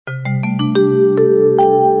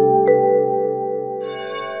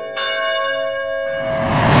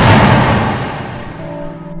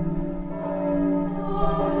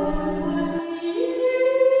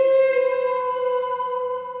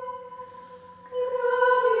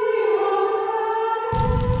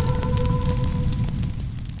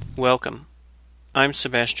Welcome. I'm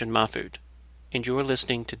Sebastian Mahfood, and you're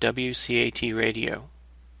listening to WCAT Radio,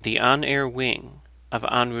 the on-air wing of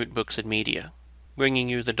En Route Books and Media, bringing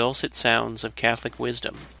you the dulcet sounds of Catholic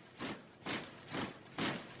wisdom.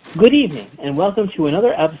 Good evening, and welcome to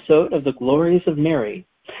another episode of The Glories of Mary.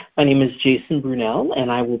 My name is Jason Brunel,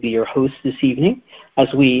 and I will be your host this evening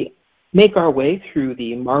as we make our way through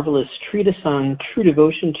the marvelous treatise on true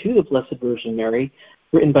devotion to the Blessed Virgin Mary,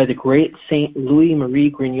 written by the great Saint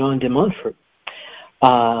Louis-Marie Grignon de Montfort.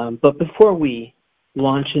 But before we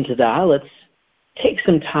launch into that, let's take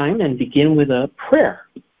some time and begin with a prayer.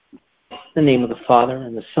 In the name of the Father,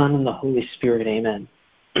 and the Son, and the Holy Spirit, amen.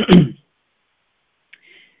 The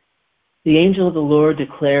angel of the Lord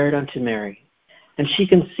declared unto Mary, and she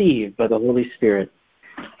conceived by the Holy Spirit.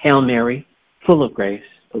 Hail Mary, full of grace,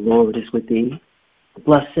 the Lord is with thee.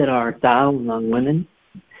 Blessed art thou among women,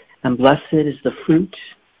 and blessed is the fruit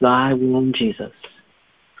of thy womb, Jesus.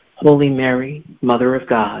 Holy Mary, Mother of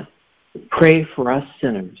God, pray for us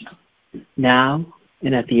sinners, now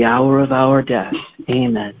and at the hour of our death.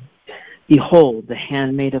 Amen. Behold, the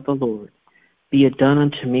handmaid of the Lord. Be it done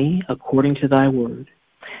unto me according to thy word.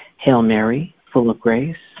 Hail Mary, full of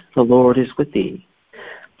grace, the Lord is with thee.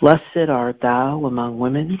 Blessed art thou among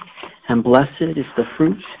women, and blessed is the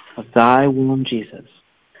fruit of thy womb, Jesus.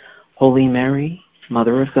 Holy Mary,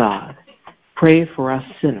 Mother of God, pray for us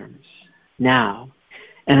sinners, now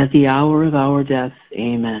and at the hour of our death.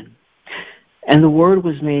 Amen. And the Word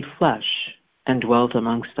was made flesh and dwelt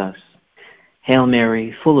amongst us. Hail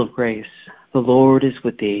Mary, full of grace, the Lord is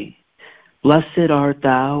with thee. Blessed art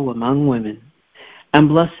thou among women, and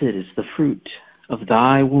blessed is the fruit of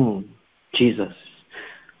thy womb, Jesus.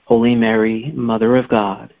 Holy Mary, Mother of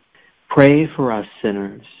God, pray for us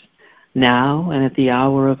sinners, now and at the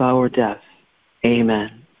hour of our death.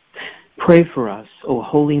 Amen. Pray for us, O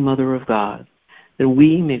Holy Mother of God, that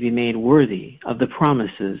we may be made worthy of the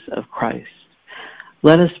promises of Christ.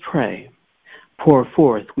 Let us pray. Pour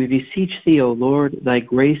forth, we beseech thee, O Lord, thy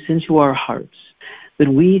grace into our hearts, that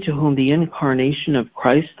we, to whom the incarnation of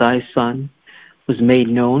Christ thy Son was made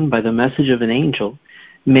known by the message of an angel,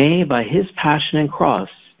 may, by his passion and cross,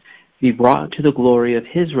 be brought to the glory of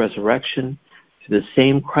his resurrection, through the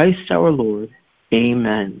same Christ our Lord.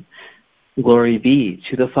 Amen. Glory be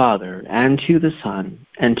to the Father, and to the Son,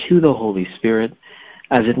 and to the Holy Spirit,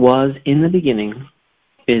 as it was in the beginning,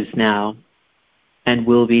 is now, and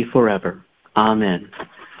will be forever. Amen.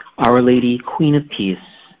 Our Lady, Queen of Peace,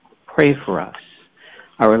 pray for us.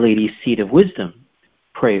 Our Lady, Seat of Wisdom,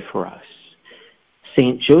 pray for us.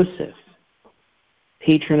 Saint Joseph,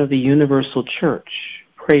 patron of the Universal Church,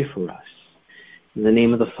 pray for us. In the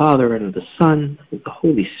name of the Father, and of the Son, and of the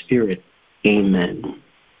Holy Spirit. Amen.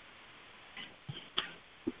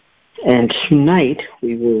 And tonight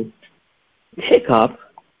we will pick up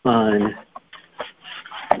on,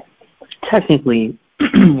 technically,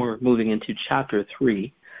 we're moving into chapter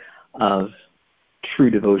 3 of True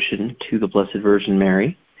Devotion to the Blessed Virgin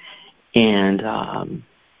Mary. And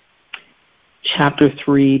chapter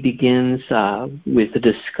 3 begins with a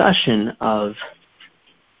discussion of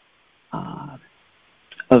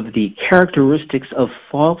the characteristics of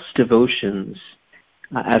false devotions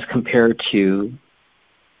as compared to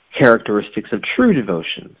characteristics of true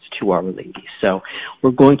devotions to Our Lady. So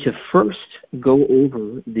we're going to first go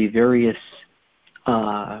over the various,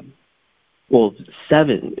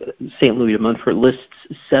 seven, St. Louis de Montfort lists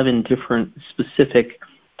 7 different specific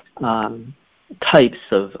types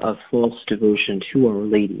of false devotion to Our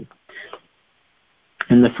Lady.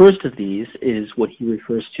 And the first of these is what he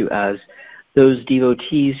refers to as those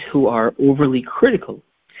devotees who are overly critical.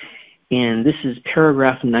 And this is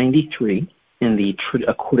paragraph 93 in the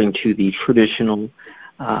according to the traditional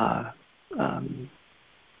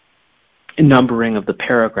numbering of the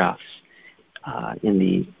paragraphs in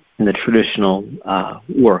the traditional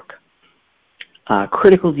work.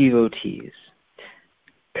 Critical devotees,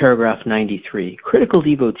 paragraph 93. Critical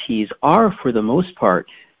devotees are, for the most part,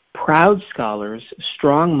 proud scholars,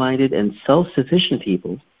 strong-minded and self-sufficient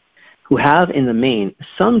people who have, in the main,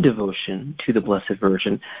 some devotion to the Blessed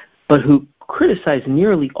Virgin, but who criticize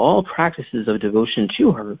nearly all practices of devotion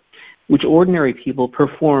to her, which ordinary people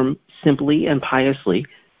perform simply and piously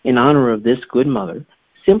in honor of this good mother,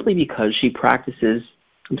 simply because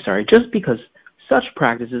just because such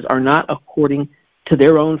practices are not according to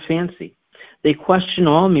their own fancy. They question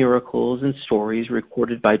all miracles and stories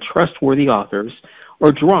recorded by trustworthy authors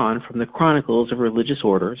or drawn from the chronicles of religious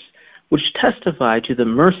orders, which testify to the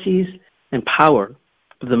mercies and power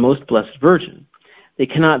of the Most Blessed Virgin. They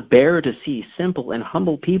cannot bear to see simple and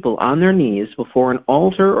humble people on their knees before an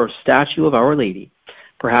altar or statue of Our Lady,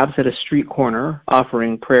 perhaps at a street corner,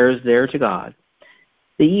 offering prayers there to God.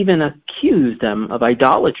 They even accused them of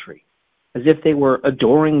idolatry, as if they were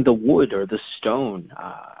adoring the wood or the stone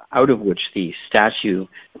out of which the statue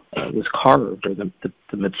was carved, or the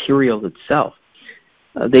material itself.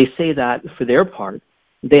 They say that, for their part,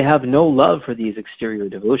 they have no love for these exterior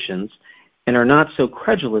devotions and are not so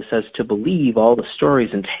credulous as to believe all the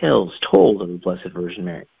stories and tales told of the Blessed Virgin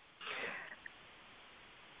Mary.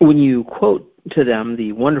 When you quote to them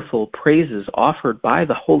the wonderful praises offered by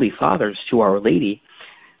the Holy Fathers to Our Lady,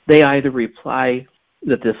 they either reply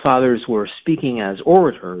that the Fathers were speaking as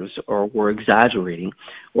orators or were exaggerating,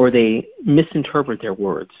 or they misinterpret their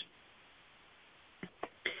words.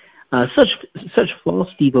 Such false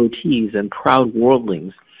devotees and proud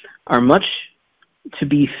worldlings are much to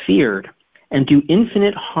be feared and do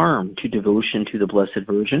infinite harm to devotion to the Blessed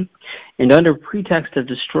Virgin, and under pretext of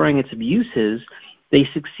destroying its abuses, they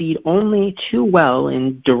succeed only too well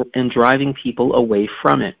in driving people away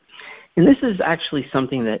from it. And this is actually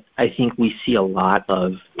something that I think we see a lot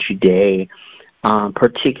of today,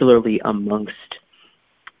 particularly amongst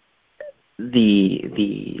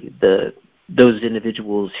those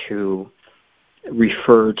individuals who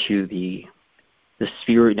refer to the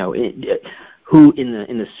spirit, who in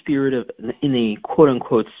the quote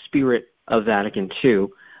unquote spirit of Vatican II,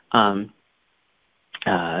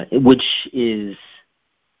 which is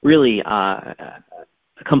really a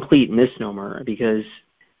complete misnomer, because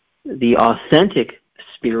the authentic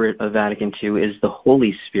spirit of Vatican II is the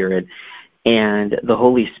Holy Spirit, and the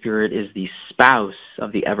Holy Spirit is the spouse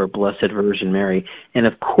of the ever-blessed Virgin Mary. And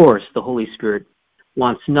of course, the Holy Spirit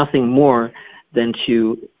wants nothing more than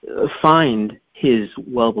to find his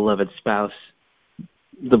well-beloved spouse,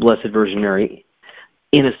 the Blessed Virgin Mary,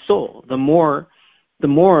 in a soul. The more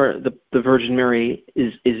the Virgin Mary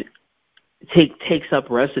takes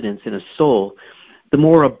up residence in a soul, the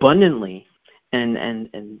more abundantly and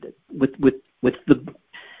with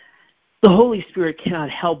the Holy Spirit cannot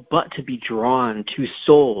help but to be drawn to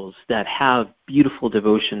souls that have beautiful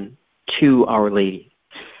devotion to Our Lady.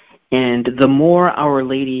 And the more Our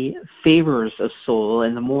Lady favors a soul,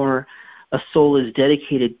 and the more a soul is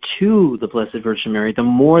dedicated to the Blessed Virgin Mary, the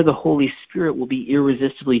more the Holy Spirit will be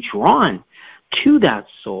irresistibly drawn to that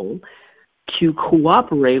soul to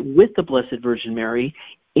cooperate with the Blessed Virgin Mary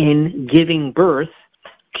in giving birth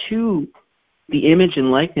to the image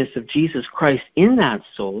and likeness of Jesus Christ in that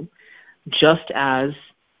soul, just as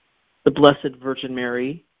the Blessed Virgin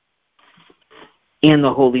Mary and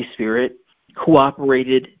the Holy Spirit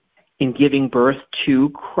cooperated in giving birth to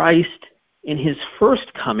Christ in his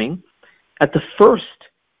first coming, at the first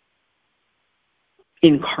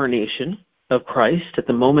incarnation of Christ, at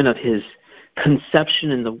the moment of his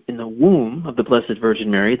conception in the womb of the Blessed Virgin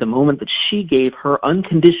Mary, the moment that she gave her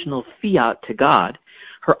unconditional fiat to God,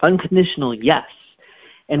 her unconditional yes.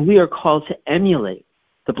 And we are called to emulate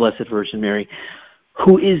the Blessed Virgin Mary,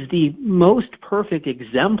 who is the most perfect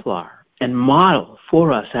exemplar and model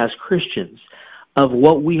for us as Christians of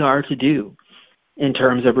what we are to do in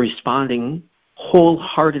terms of responding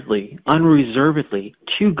wholeheartedly, unreservedly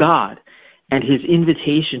to God and his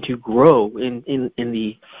invitation to grow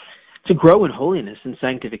to grow in holiness and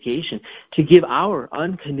sanctification, to give our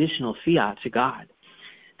unconditional fiat to God.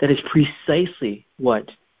 That is precisely what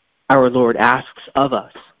our Lord asks of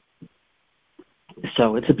us.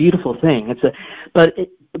 So it's a beautiful thing.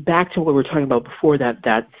 Back to what we were talking about before,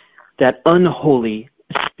 that unholy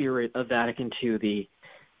spirit of Vatican II,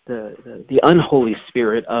 the unholy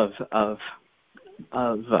spirit of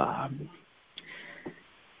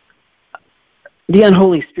the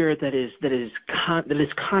unholy spirit that is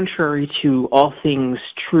contrary to all things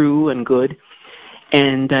true and good,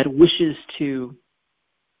 and that wishes to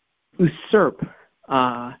usurp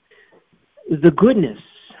the goodness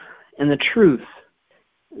and the truth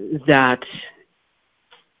that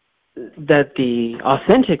the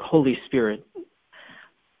authentic Holy Spirit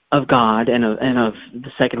of God and of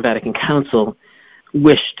the Second Vatican Council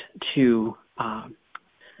wished to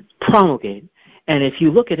promulgate. And if you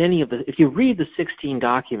look at if you read the 16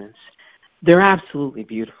 documents, they're absolutely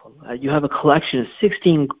beautiful. You have a collection of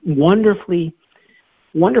 16 wonderfully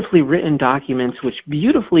written documents which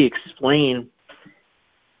beautifully explain.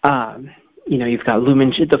 You've got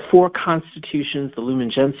the four constitutions, the Lumen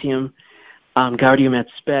Gentium, Gaudium et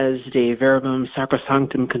Spes, Dei Verbum,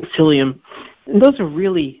 Sacrosanctum Concilium, and those are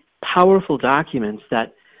really powerful documents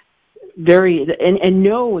that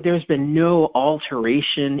there's been no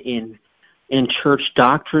alteration in church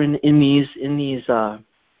doctrine in these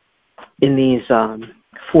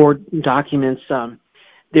four documents.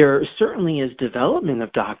 There certainly is development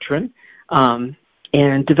of doctrine,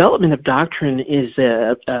 And development of doctrine is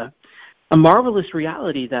a marvelous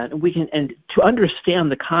reality that we can, and to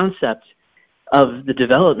understand the concept of the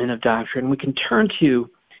development of doctrine, we can turn to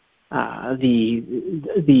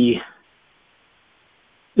the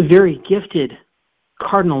very gifted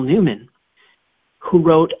Cardinal Newman, who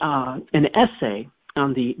wrote an essay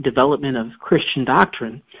on the development of Christian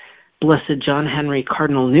doctrine. Blessed John Henry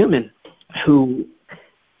Cardinal Newman, whose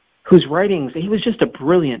writings, he was just a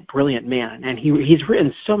brilliant, brilliant man, and he's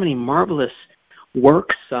written so many marvelous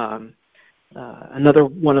works. Another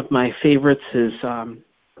one of my favorites is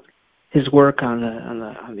his work on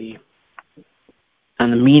the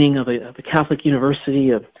meaning of a Catholic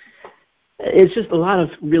university. It's just a lot of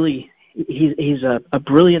really. He's a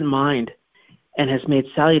brilliant mind, and has made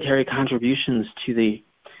salutary contributions to the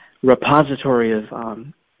repository of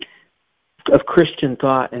Christian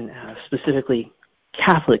thought, and specifically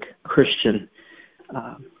Catholic Christian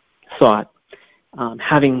thought.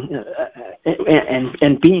 Having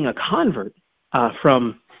and being a convert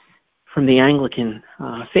from the Anglican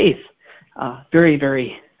faith, very,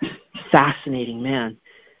 very fascinating man,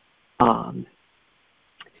 and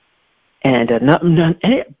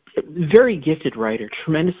a very gifted writer,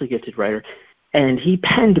 tremendously gifted writer, and he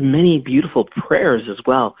penned many beautiful prayers as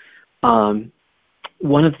well.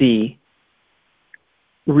 One of the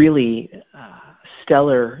really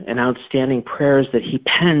stellar and outstanding prayers that he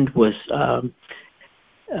penned was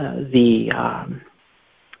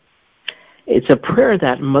it's a prayer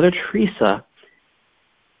that Mother Teresa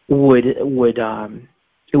she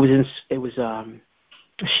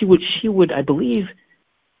would I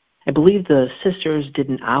believe the sisters did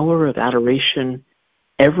an hour of adoration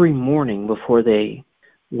every morning before they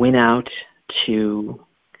went out to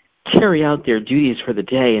carry out their duties for the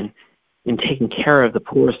day and in taking care of the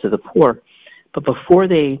poorest of the poor. But before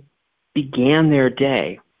they began their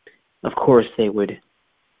day, of course, they would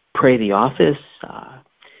pray the office.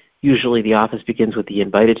 Usually the office begins with the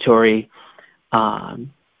invitatory,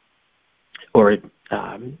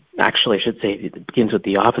 actually I should say it begins with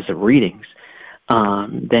the office of readings.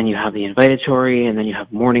 Then you have the invitatory, and then you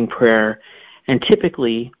have morning prayer. And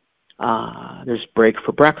typically there's break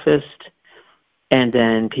for breakfast, and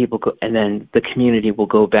then the community will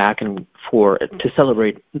go back to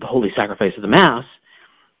celebrate the holy sacrifice of the Mass.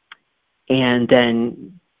 And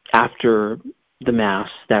then after the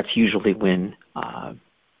Mass, that's usually when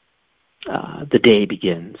the day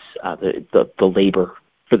begins, the labor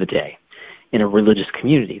for the day in a religious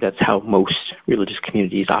community. That's how most religious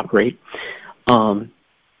communities operate, more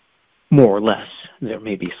or less. There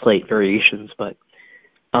may be slight variations, but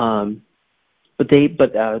I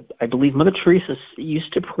believe Mother Teresa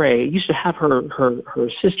used to have her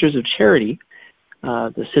Sisters of Charity,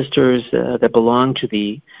 the sisters that belonged to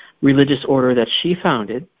the religious order that she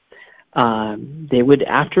founded. They would,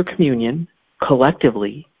 after communion,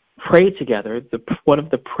 collectively pray together one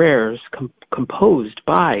of the prayers composed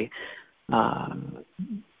by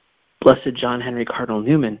Blessed John Henry Cardinal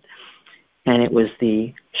Newman, and it was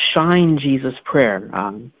the Shine Jesus prayer.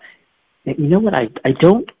 You know what? I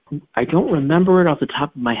don't remember it off the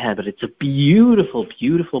top of my head, but it's a beautiful,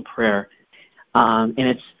 beautiful prayer, and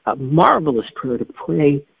it's a marvelous prayer to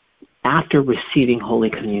pray after receiving Holy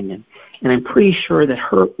Communion. And I'm pretty sure that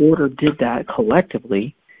her order did that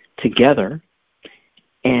collectively together,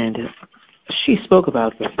 and she spoke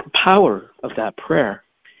about the power of that prayer.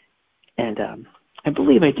 And I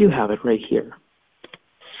believe I do have it right here.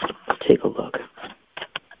 Take a look.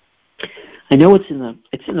 I know it's in the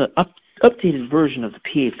updated version of the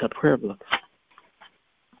PA Sub Prayer Book.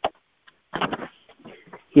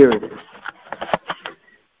 Here it is.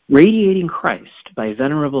 Radiating Christ by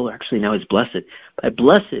Venerable, actually now it's Blessed, by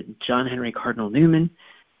Blessed John Henry Cardinal Newman,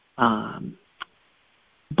 born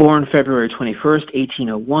February 21st,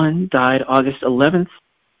 1801, died August 11th,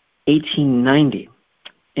 1890.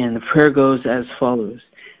 And the prayer goes as follows.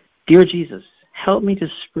 Dear Jesus, help me to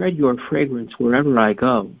spread your fragrance wherever I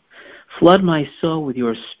go. Flood my soul with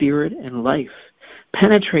your spirit and life.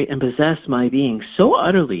 Penetrate and possess my being so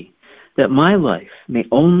utterly that my life may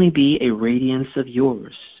only be a radiance of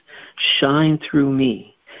yours. Shine through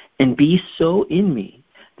me and be so in me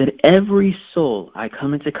that every soul I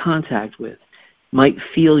come into contact with might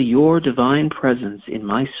feel your divine presence in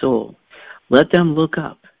my soul. Let them look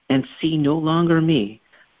up and see no longer me,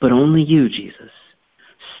 but only you, Jesus.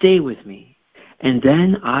 Stay with me, and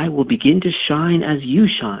then I will begin to shine as you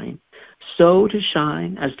shine, so to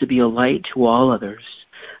shine as to be a light to all others.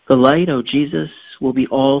 The light, O Jesus, will be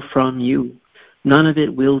all from you. None of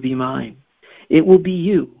it will be mine. It will be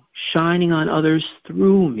you, shining on others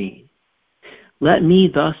through me. Let me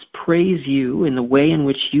thus praise you in the way in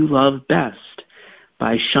which you love best.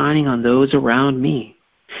 by shining on those around me.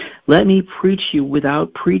 Let me preach you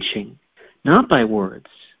without preaching, not by words,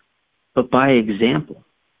 but by example,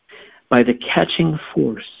 by the catching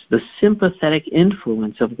force, the sympathetic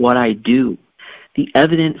influence of what I do, the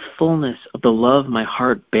evident fullness of the love my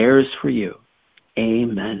heart bears for you.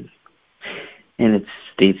 Amen. And it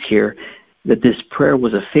states here that this prayer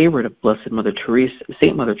was a favorite of Blessed Mother Teresa,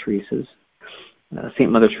 Saint Mother Teresa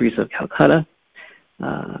of Calcutta,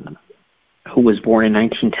 who was born in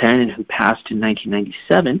 1910 and who passed in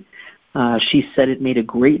 1997. She said it made a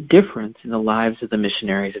great difference in the lives of the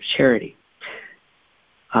missionaries of charity.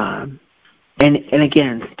 And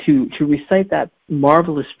again, to recite that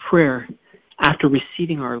marvelous prayer after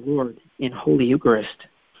receiving our Lord in Holy Eucharist,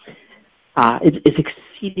 it's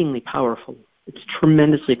exceedingly powerful. It's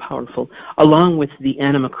tremendously powerful, along with the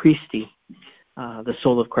Anima Christi, the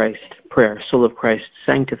Soul of Christ prayer. Soul of Christ,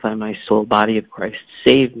 sanctify my soul. Body of Christ,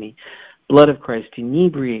 save me. Blood of Christ,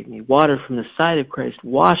 inebriate me. Water from the side of Christ,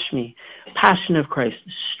 wash me. Passion of Christ,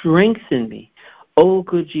 strengthen me. O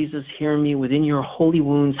good Jesus, hear me. Within your holy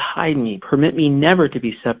wounds hide me. Permit me never to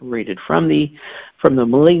be separated from thee. From the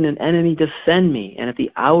malignant enemy defend me. And at the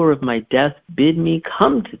hour of my death bid me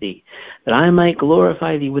come to thee, that I might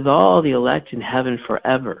glorify thee with all the elect in heaven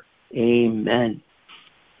forever. Amen.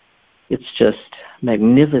 It's just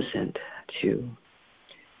magnificent to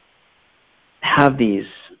have this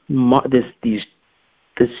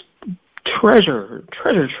treasure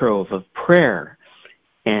trove of prayer,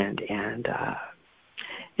 and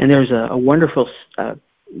there's a wonderful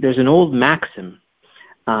there's an old maxim.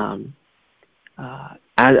 The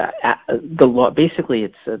law, basically,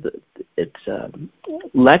 it's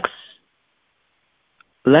lex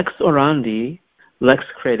orandi, lex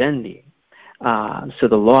credendi. So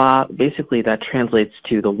the law, basically, that translates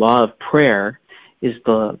to the law of prayer is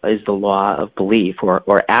the law of belief, or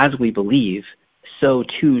as we believe, so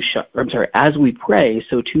too shall. As we pray,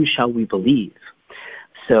 so too shall we believe.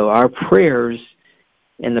 So our prayers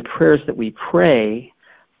and the prayers that we pray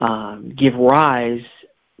give rise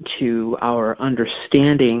to our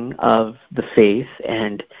understanding of the faith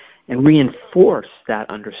and reinforce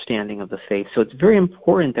that understanding of the faith. So it's very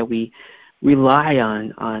important that we rely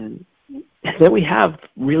on that we have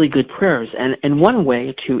really good prayers. And one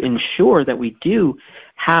way to ensure that we do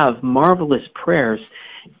have marvelous prayers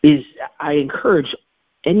is, I encourage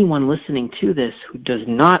anyone listening to this who does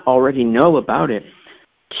not already know about it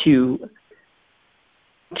to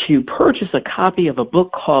purchase a copy of a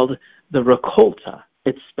book called The Raccolta.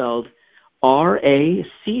 It's spelled Raccolta.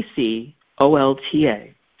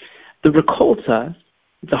 The Raccolta,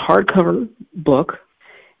 it's a hardcover book.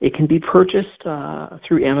 It can be purchased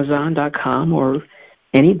through Amazon.com or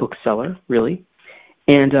any bookseller, really.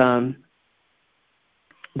 And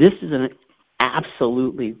this is an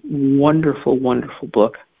absolutely wonderful, wonderful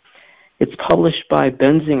book. It's published by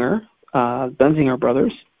Benzinger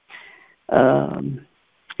Brothers.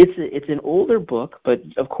 It's an older book, but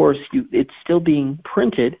of course it's still being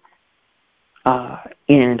printed.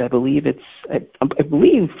 And I believe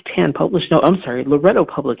Loretto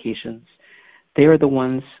Publications. They are the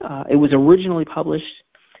ones. It was originally published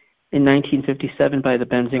in 1957 by the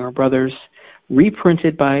Benzinger Brothers,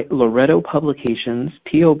 reprinted by Loretto Publications,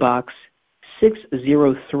 P.O. Box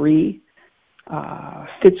 603,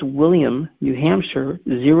 Fitzwilliam, New Hampshire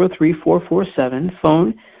 03447,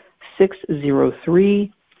 phone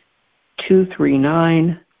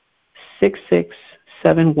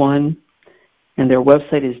 603-239-6671, and their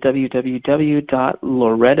website is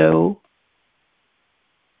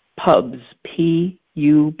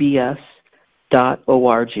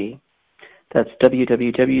www.lorettopubs.org. That's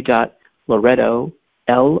www.loretto,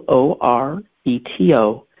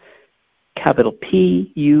 Loreto, capital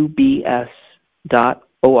PUBS.org.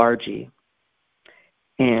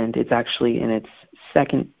 And it's actually in its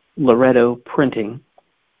second Loretto printing,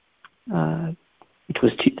 which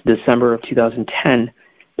was December of 2010.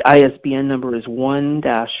 The ISBN number is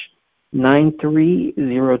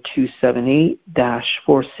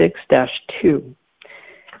 1-930278-46-2.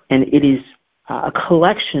 And it is a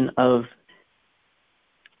collection of,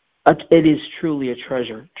 it is truly a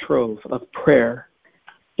treasure trove of prayer.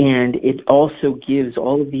 And it also gives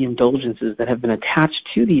all of the indulgences that have been attached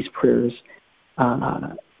to these prayers,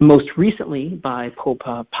 most recently by Pope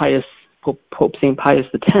St. Pius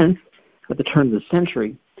X at the turn of the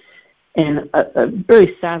century. And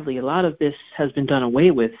very sadly, a lot of this has been done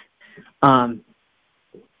away with the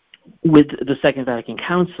Second Vatican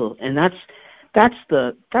Council, and that's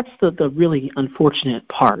the really unfortunate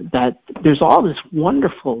part. That there's all this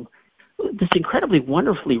incredibly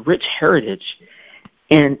wonderfully rich heritage,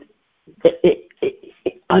 and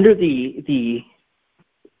under the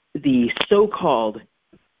the so-called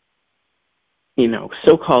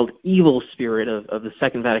evil spirit of the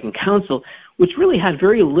Second Vatican Council, which really had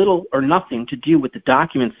very little or nothing to do with the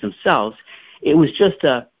documents themselves. It was just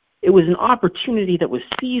an opportunity that was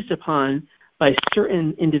seized upon by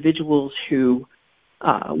certain individuals who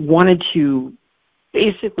wanted to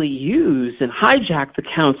basically use and hijack the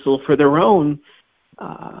council for their own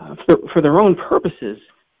purposes,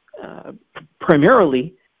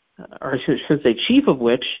 primarily, or I should say, chief of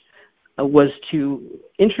which was to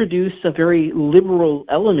introduce a very liberal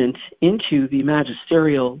element into the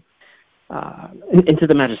magisterium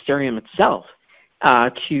itself,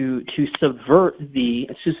 to subvert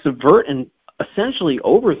and essentially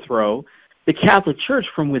overthrow the Catholic Church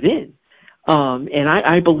from within. And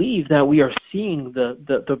I believe that we are seeing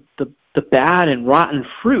the bad and rotten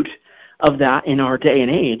fruit of that in our day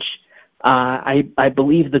and age. I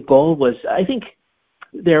believe the goal was,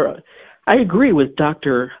 I agree with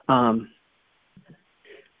Dr.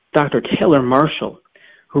 Taylor Marshall,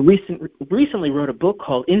 who recently wrote a book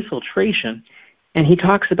called Infiltration, and he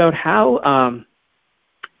talks about how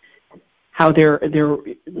there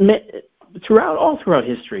throughout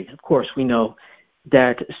history, of course, we know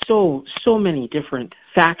that so many different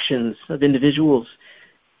factions of individuals,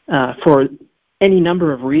 for any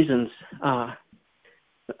number of reasons,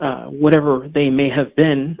 whatever they may have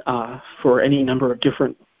been, for any number of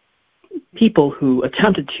different people who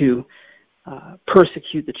attempted to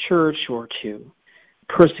persecute the church or to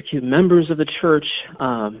persecute members of the church,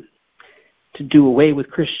 to do away with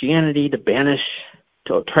Christianity, to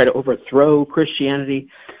try to overthrow Christianity,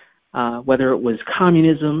 whether it was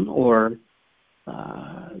communism or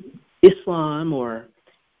Islam or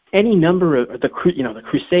any number of the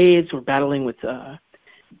Crusades were battling with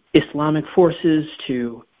Islamic forces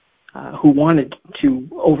who wanted to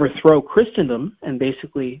overthrow Christendom and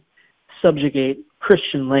basically subjugate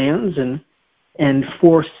Christian lands and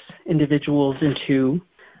force individuals into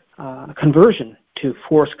conversion, to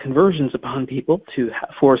force conversions upon people, to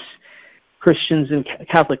force Christians and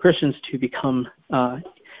Catholic Christians to become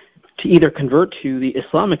to either convert to the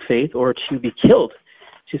Islamic faith or to be killed,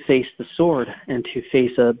 to face the sword and to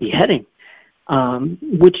face a beheading,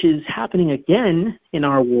 which is happening again in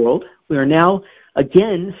our world. We are now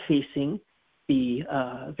again facing the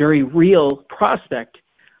very real prospect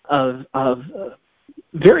of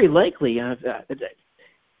very likely,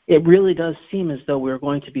 it really does seem as though we're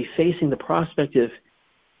going to be facing the prospect of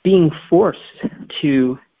being forced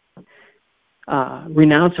to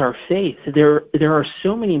renounce our faith. There are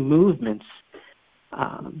so many movements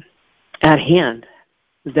at hand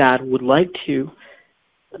that would like to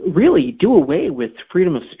really do away with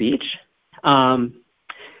freedom of speech.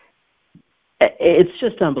 It's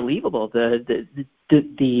just unbelievable.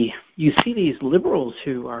 You see these liberals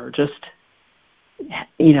who are just,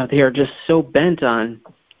 they are just so bent on.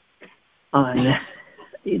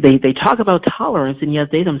 They talk about tolerance, and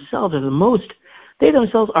yet they themselves are the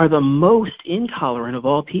most intolerant of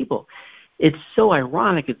all people. It's so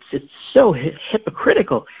ironic. It's so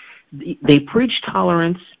hypocritical. They preach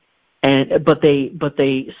tolerance, but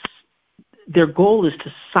their goal is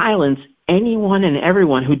to silence anyone and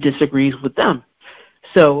everyone who disagrees with them.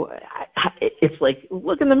 So it's like,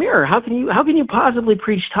 look in the mirror. How can you possibly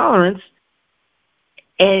preach tolerance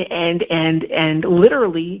and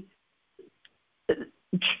literally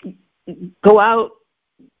go out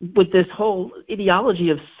with this whole ideology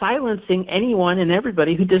of silencing anyone and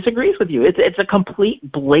everybody who disagrees with you? It's a complete,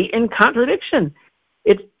 blatant contradiction.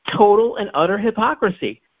 It's total and utter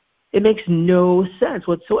hypocrisy. It makes no sense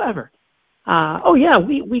whatsoever.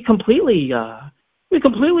 We completely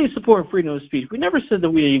support freedom of speech. We never said that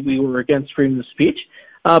we were against freedom of speech,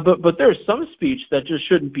 but there's some speech that just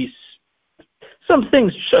shouldn't be. Some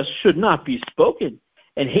things just should not be spoken,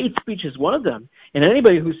 and hate speech is one of them. And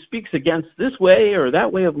anybody who speaks against this way or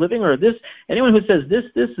that way of living, or anyone who says this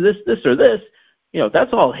or this,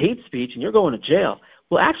 that's all hate speech, and you're going to jail.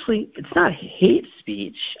 Well, actually, it's not hate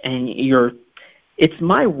speech, and it's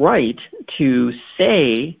my right to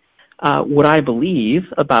say what I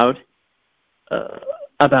believe about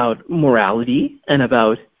morality and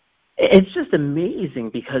about. It's just amazing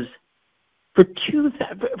because for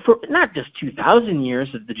not just 2,000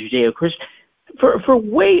 years of the Judeo-Christian, for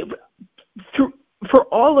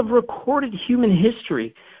all of recorded human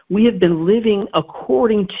history, we have been living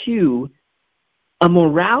according to a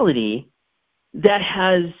morality that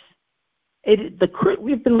has.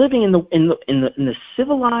 We've been living in the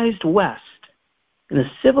civilized West. In the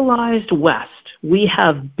civilized West, we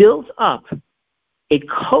have built up a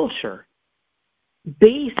culture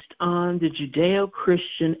based on the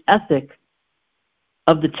Judeo-Christian ethic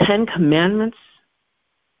of the Ten Commandments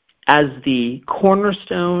as the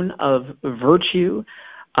cornerstone of virtue,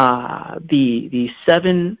 the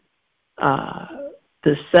seven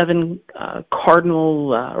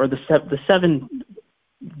cardinal or the seven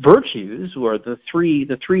virtues, or the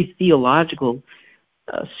three theological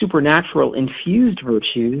supernatural infused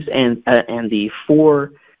virtues, and the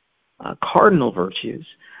four cardinal virtues,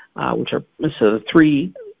 which are, so the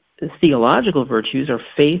three theological virtues are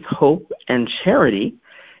faith, hope, and charity.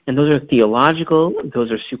 And those are theological, those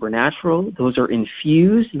are supernatural, those are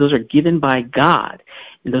infused, those are given by God.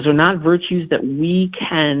 And those are not virtues that we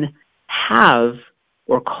can have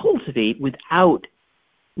or cultivate without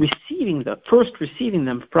receiving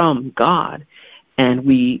them from God. And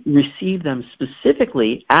we receive them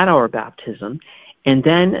specifically at our baptism, and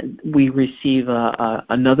then we receive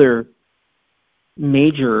another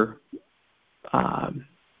major,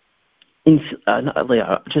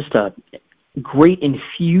 just a great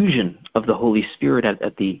infusion of the Holy Spirit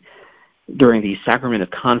during the sacrament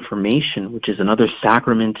of confirmation, which is another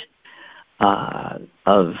sacrament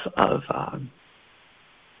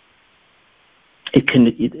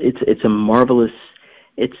it's a marvelous,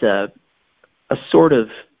 it's a sort of,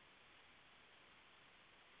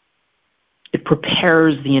 it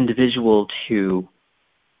prepares the individual to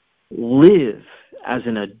live as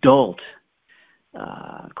an adult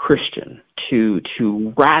Christian, to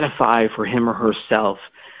ratify for him or herself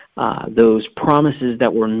those promises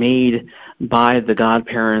that were made by the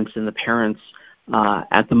godparents and the parents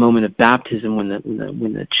at the moment of baptism, when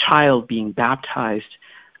the child being baptized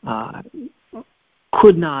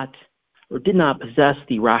could not or did not possess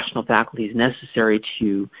the rational faculties necessary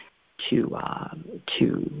to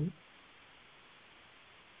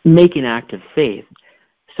make an act of faith.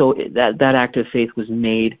 So that act of faith was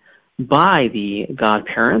made by the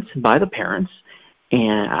godparents, by the parents,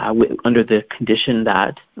 and under the condition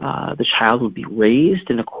that the child would be raised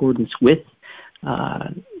in accordance with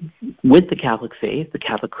the Catholic faith, the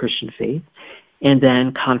Catholic Christian faith. And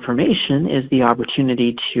then confirmation is the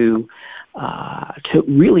opportunity to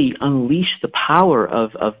really unleash the power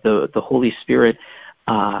of the Holy Spirit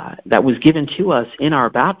that was given to us in our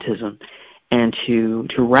baptism, and to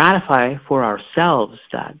ratify for ourselves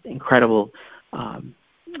that incredible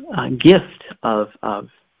gift of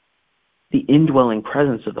the indwelling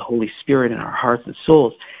presence of the Holy Spirit in our hearts and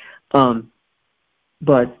souls.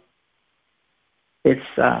 But it's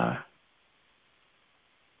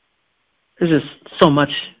there's just so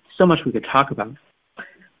much we could talk about.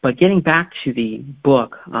 But getting back to the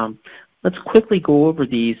book, let's quickly go over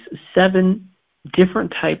these 7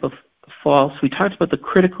 different type of false. We talked about the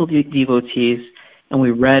critical devotees, and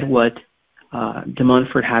we read what de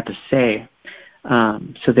Montfort had to say.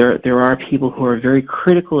 So there are people who are very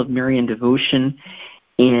critical of Marian devotion,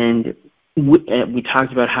 and we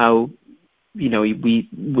talked about how,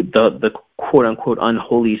 the quote unquote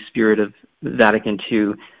unholy spirit of Vatican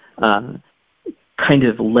II kind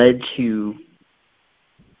of led to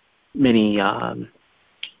many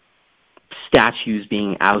statues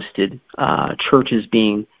being ousted, churches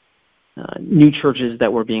being new churches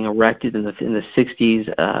that were being erected in the 60s.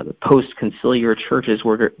 The post-conciliar churches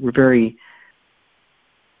were very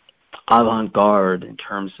avant-garde in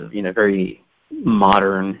terms of very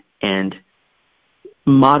modern, and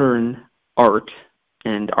modern art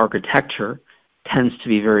and architecture tends to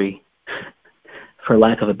be very, for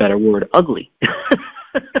lack of a better word, ugly.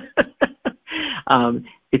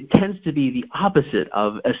 It tends to be the opposite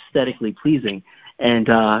of aesthetically pleasing, and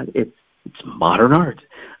it's modern art.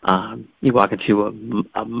 You walk into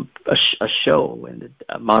a show, and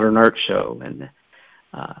a modern art show, and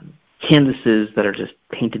canvases that are just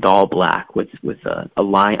painted all black with a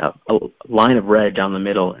line of red down the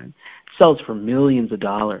middle, and it sells for millions of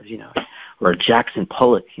dollars. Or a Jackson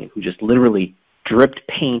Pollock who just literally dripped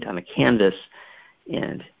paint on a canvas,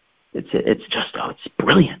 and it's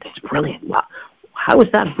brilliant. It's brilliant. Wow. How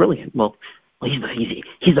is that brilliant? Well, he's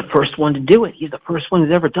the first one to do it. He's the first one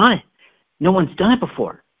who's ever done it. No one's done it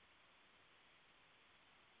before.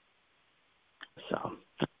 So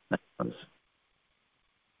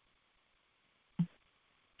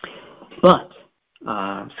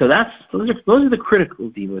those are the critical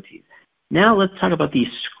devotees. Now let's talk about the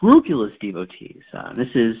scrupulous devotees. This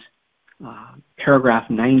is paragraph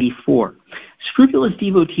 94. Scrupulous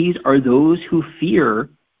devotees are those who fear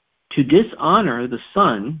to dishonor the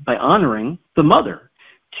son by honoring the mother,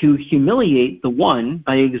 to humiliate the one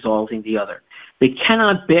by exalting the other. They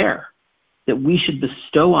cannot bear that we should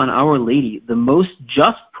bestow on Our Lady the most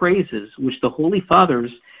just praises which the Holy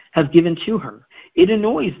Fathers have given to her. It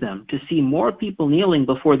annoys them to see more people kneeling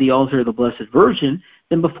before the altar of the Blessed Virgin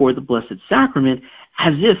than before the Blessed Sacrament,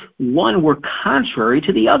 as if one were contrary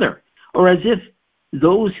to the other, or as if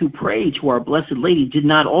those who pray to our Blessed Lady did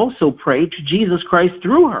not also pray to Jesus Christ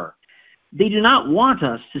through her. They do not want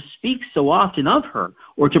us to speak so often of her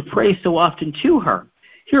or to pray so often to her.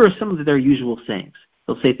 Here are some of their usual sayings.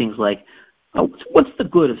 They'll say things like, oh, what's the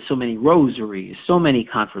good of so many rosaries, so many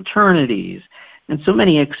confraternities, and so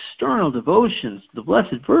many external devotions to the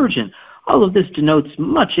Blessed Virgin? All of this denotes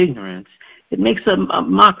much ignorance. It makes a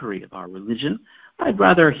mockery of our religion. I'd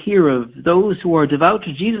rather hear of those who are devout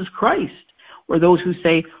to Jesus Christ, or those who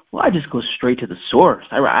say, well, I just go straight to the source.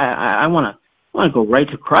 I want to go right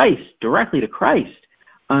to Christ, directly to Christ.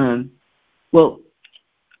 Well,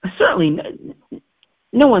 certainly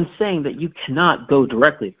no one's saying that you cannot go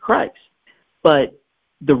directly to Christ, but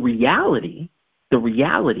the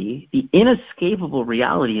inescapable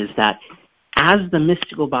reality is that as the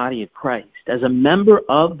mystical body of Christ, as a member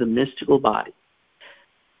of the mystical body,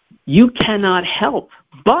 you cannot help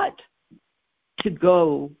but to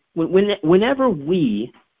go, whenever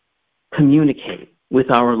we communicate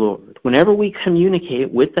with our Lord, whenever we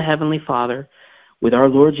communicate with the Heavenly Father, with our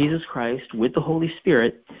Lord Jesus Christ, with the Holy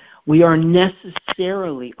Spirit, we are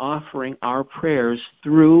necessarily offering our prayers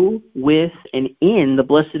through, with, and in the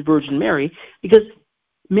Blessed Virgin Mary, because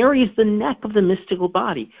Mary is the neck of the mystical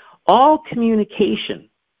body. All communication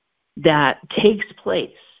that takes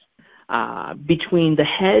place between the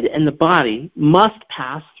head and the body must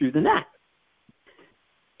pass through the neck.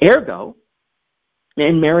 Ergo,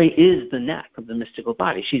 and Mary is the neck of the mystical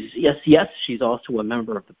body. She's also a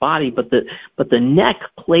member of the body, but the neck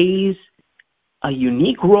plays a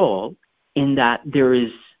unique role in that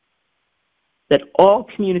that all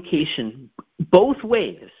communication both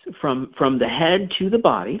ways from the head to the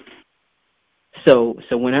body. So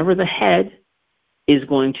whenever the head is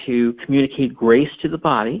going to communicate grace to the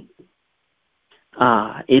body,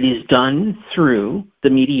 it is done through the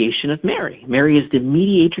mediation of Mary. Mary is the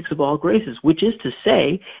mediatrix of all graces, which is to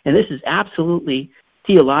say, and this is absolutely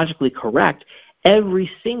theologically correct, every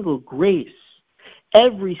single grace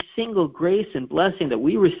and blessing that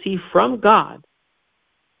we receive from God,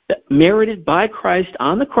 merited by Christ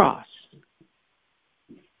on the cross,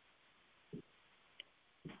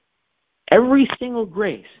 every single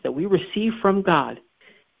grace that we receive from God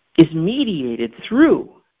is mediated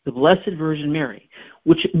through the Blessed Virgin Mary,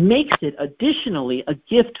 which makes it additionally a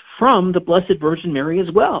gift from the Blessed Virgin Mary as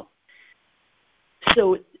well.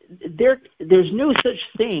 So there's no such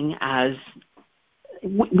thing as,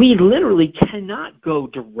 we literally cannot go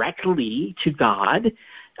directly to God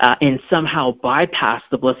and somehow bypass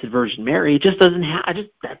the Blessed Virgin Mary. It just doesn't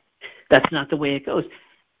that's not the way it goes.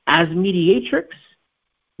 As mediatrix,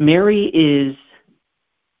 Mary is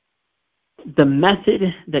the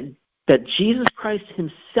method that Jesus Christ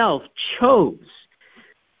himself chose.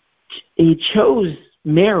 He chose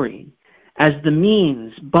Mary as the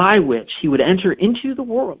means by which he would enter into the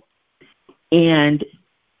world. And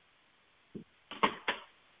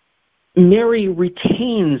Mary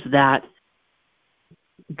retains that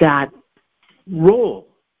role.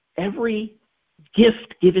 Every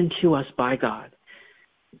gift given to us by God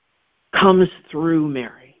comes through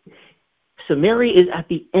Mary. So Mary is at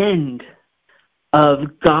the end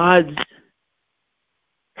of God's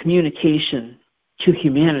communication to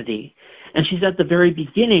humanity, and she's at the very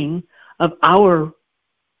beginning of our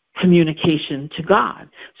communication to God.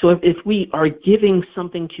 So if we are giving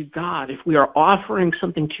something to God, if we are offering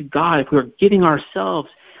something to God, if we are giving ourselves,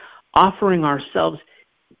 offering ourselves,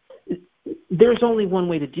 there's only one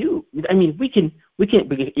way to do. I mean, we can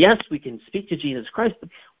speak to Jesus Christ, but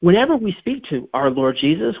whenever we speak to our Lord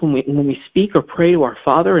Jesus, when we speak or pray to our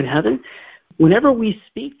Father in heaven, whenever we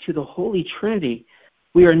speak to the Holy Trinity,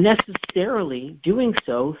 we are necessarily doing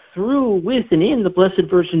so through, with, and in the Blessed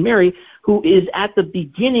Virgin Mary, who is at the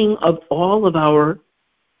beginning of all of our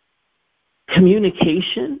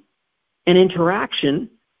communication and interaction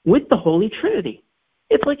with the Holy Trinity.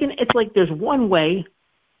 It's like there's one way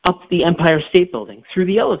up the Empire State Building through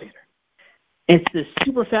the elevator. It's this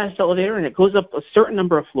super fast elevator, and it goes up a certain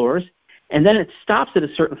number of floors, and then it stops at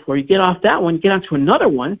a certain floor. You get off that one, you get onto another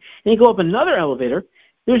one, and you go up another elevator.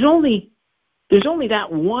 There's only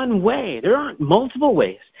that one way. There aren't multiple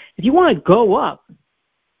ways. If you want to go up,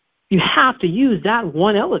 you have to use that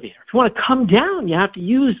one elevator. If you want to come down, you have to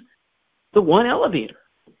use the one elevator.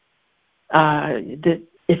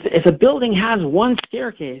 If a building has one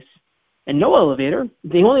staircase and no elevator,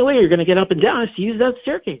 the only way you're going to get up and down is to use that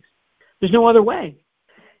staircase. There's no other way.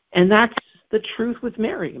 And that's the truth with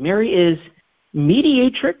Mary. Mary is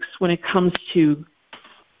mediatrix when it comes to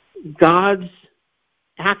God's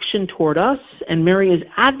action toward us, and Mary is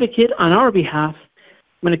advocate on our behalf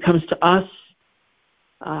when it comes to us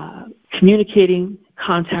communicating,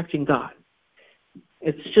 contacting God.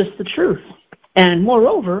 It's just the truth. And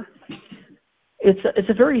moreover, it's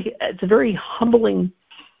a very humbling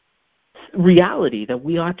reality that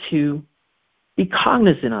we ought to be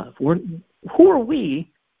cognizant of. Who are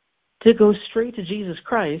we to go straight to Jesus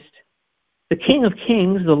Christ, the King of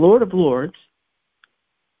Kings, the Lord of Lords?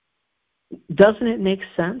 Doesn't it make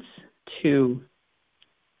sense to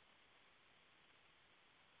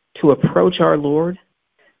approach our Lord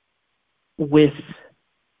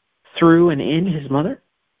through and in his mother?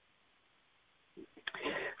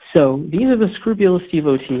 So these are the scrupulous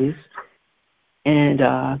devotees, and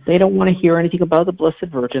they don't want to hear anything about the Blessed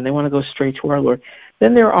Virgin. They want to go straight to our Lord.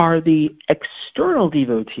 Then there are the external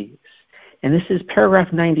devotees, and this is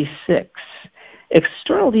paragraph 96.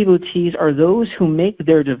 External devotees are those who make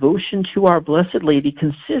their devotion to our Blessed Lady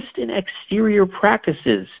consist in exterior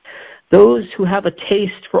practices, those who have a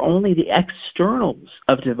taste for only the externals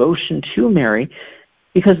of devotion to Mary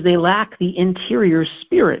because they lack the interior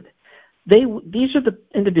spirit. These are the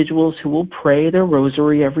individuals who will pray their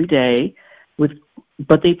rosary every day,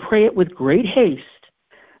 but they pray it with great haste,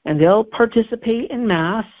 and they'll participate in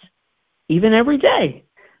Mass even every day.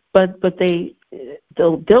 But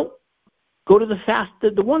they'll go to the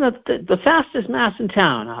fastest Mass in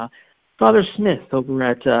town, Father Smith over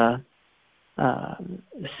at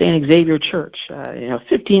St. Xavier Church,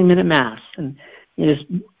 15-minute Mass, and you just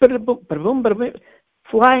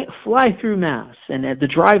fly through Mass, and at the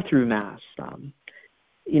drive-through Mass,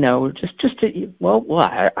 just to,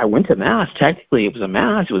 I went to Mass. Technically, it was a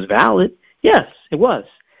Mass. It was valid. Yes, it was.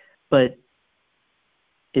 But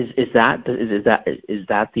is that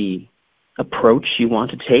the approach you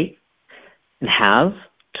want to take and have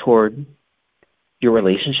toward your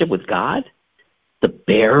relationship with God? The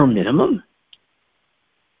bare minimum?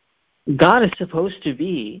 God is supposed to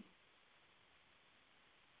be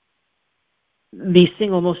the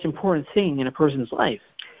single most important thing in a person's life.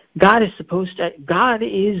 God is the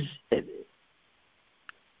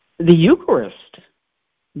Eucharist,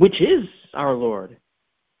 which is our Lord,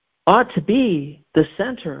 ought to be the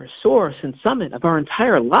center, source, and summit of our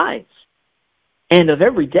entire lives and of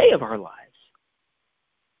every day of our lives.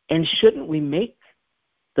 And shouldn't we make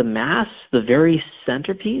the Mass the very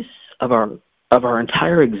centerpiece of our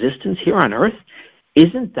entire existence here on earth?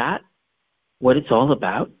 Isn't that what it's all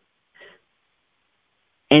about?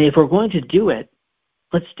 And if we're going to do it,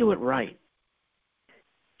 let's do it right.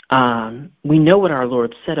 We know what our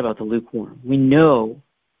Lord said about the lukewarm. We know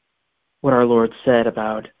what our Lord said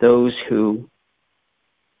about those who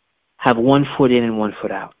have one foot in and one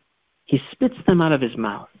foot out. He spits them out of his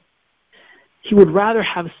mouth. He would rather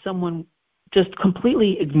have someone just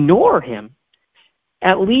completely ignore him.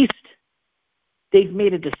 At least they've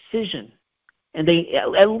made a decision, and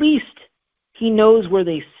at least he knows where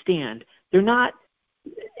they stand. They're not.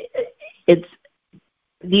 It's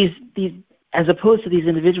these as opposed to these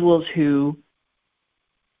individuals who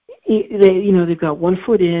they've got one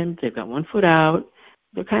foot in, they've got one foot out.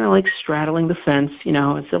 They're kind of like straddling the fence,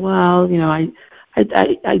 and say,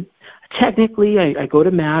 I technically I go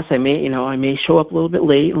to Mass. I may show up a little bit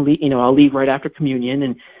late, and I'll leave right after communion,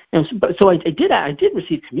 and so I did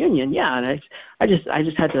receive communion, yeah, and I just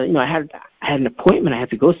had to, I had an appointment. I had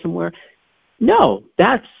to go somewhere. No,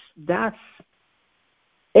 that's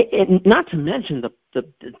and not to mention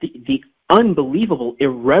the unbelievable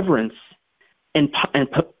irreverence and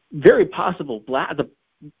very possible it's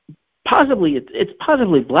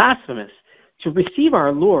positively blasphemous to receive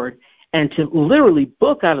our Lord and to literally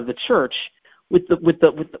book out of the church with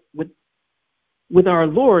our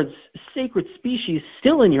Lord's sacred species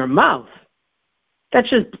still in your mouth.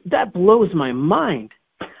 That blows my mind.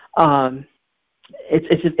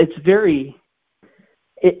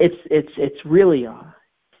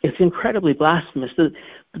 It's incredibly blasphemous.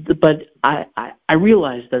 But I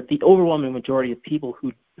realize that the overwhelming majority of people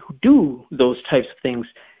who do those types of things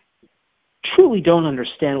truly don't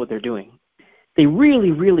understand what they're doing. They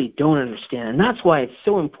really, really don't understand. And that's why it's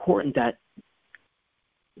so important that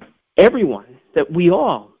everyone, that we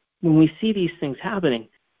all, when we see these things happening,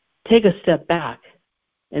 take a step back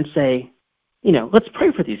and say, let's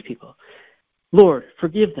pray for these people. Lord,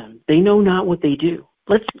 forgive them. They know not what they do.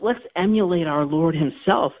 Let's emulate our Lord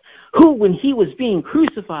himself, who, when he was being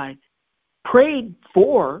crucified, prayed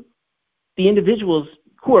for the individuals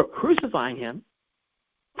who are crucifying him,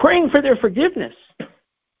 praying for their forgiveness.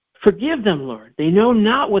 Forgive them, Lord. They know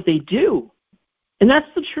not what they do. And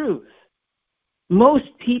that's the truth. Most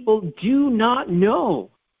people do not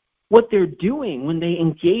know what they're doing when they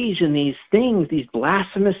engage in these things, these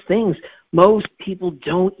blasphemous things. Most people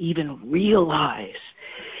don't even realize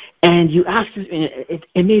And you ask, it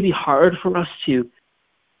may be hard for us to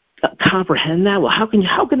comprehend that. Well, how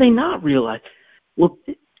can they not realize? Well,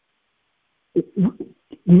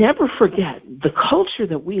 never forget, the culture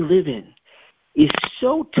that we live in is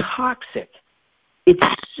so toxic. It's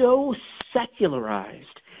so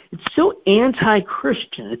secularized. It's so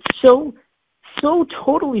anti-Christian. It's so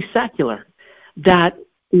totally secular that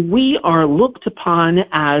we are looked upon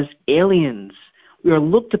as aliens. We are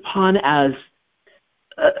looked upon as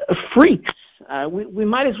freaks. We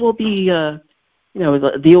might as well be, the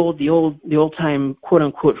old time quote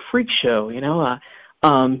unquote freak show,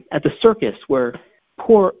 at the circus, where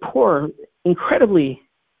poor, incredibly,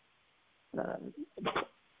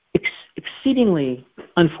 exceedingly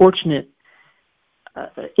unfortunate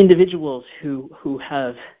individuals who've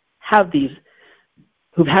had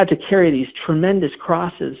to carry these tremendous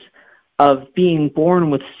crosses of being born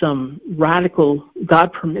with some radical,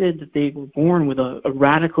 God permitted that they were born with a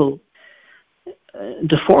radical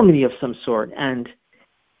deformity of some sort, and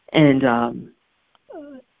in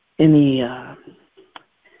the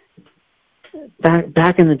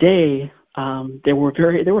back in the day, there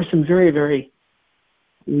were some very, very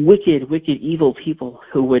wicked, evil people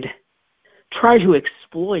who would try to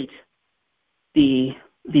exploit the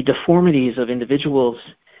deformities of individuals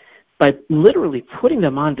by literally putting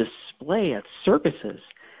them on display at circuses,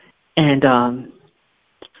 and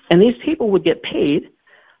these people would get paid,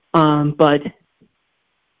 but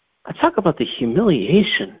I talk about the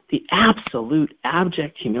humiliation, the absolute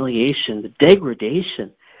abject humiliation, the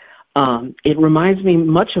degradation. It reminds me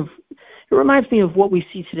of what we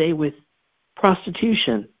see today with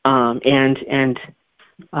prostitution, and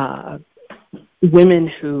women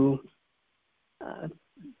who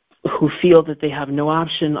feel that they have no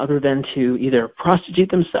option other than to either prostitute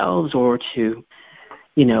themselves or to,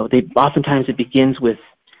 oftentimes it begins with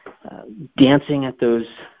dancing at those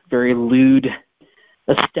very lewd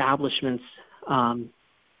establishments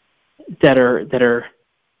that are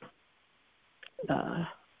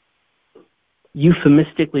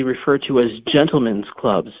euphemistically referred to as gentlemen's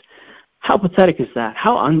clubs. How pathetic is that?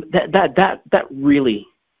 That really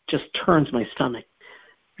just turns my stomach,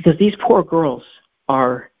 because these poor girls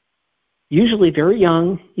are usually very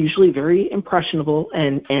young, usually very impressionable,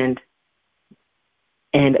 and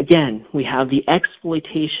again, we have the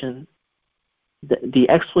exploitation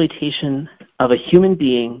of a human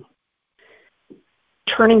being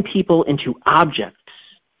turning people into objects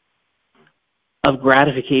of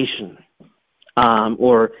gratification,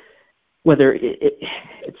 or whether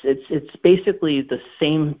it's basically the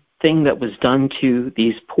same thing that was done to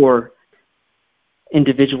these poor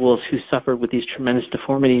individuals who suffered with these tremendous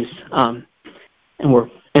deformities, and were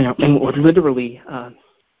literally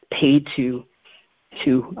paid to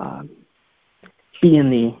be in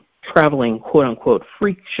the traveling quote unquote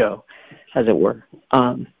freak show, as it were.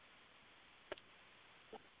 I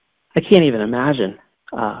can't even imagine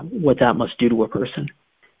what that must do to a person.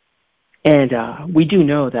 And we do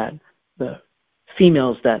know that the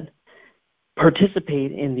females that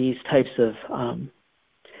participate in these types of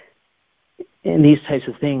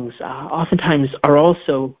things oftentimes are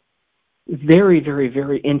also very, very,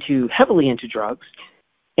 very heavily into drugs,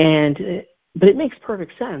 but it makes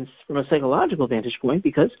perfect sense from a psychological vantage point,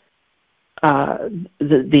 because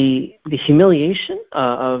the humiliation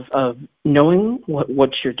of knowing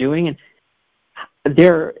what you're doing, and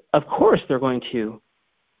they're going to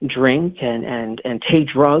drink and take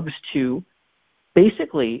drugs to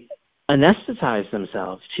basically anesthetize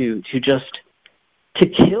themselves, to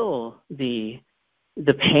kill the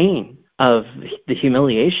pain of the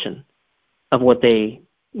humiliation of what they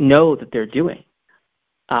know that they're doing.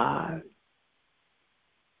 God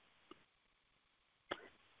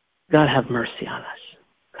have mercy on us.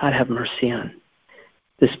 God have mercy on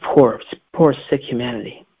this poor, sick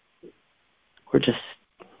humanity. We're just,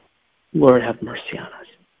 Lord, have mercy on us.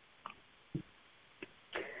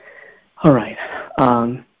 All right.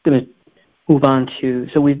 I'm going to move on to,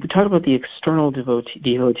 so we've talked about the external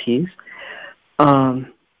devotees.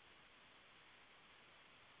 Then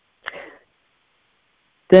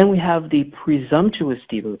we have the presumptuous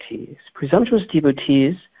devotees. Presumptuous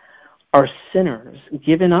devotees are sinners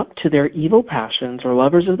given up to their evil passions or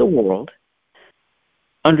lovers of the world,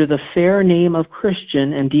 under the fair name of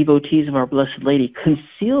Christian and devotees of our Blessed Lady,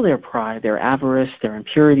 conceal their pride, their avarice, their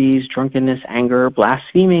impurities, drunkenness, anger,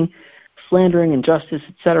 blaspheming, slandering, injustice,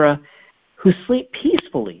 etc., who sleep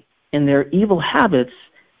peacefully in their evil habits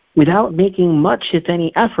without making much, if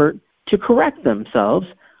any, effort to correct themselves,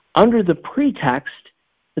 under the pretext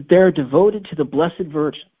that they are devoted to the Blessed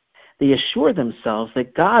Virgin. They assure themselves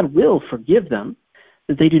that God will forgive them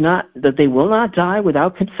that they will not die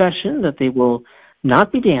without confession, that they will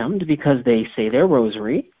not be damned because they say their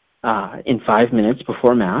rosary in 5 minutes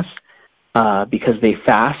before Mass, because they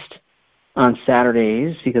fast on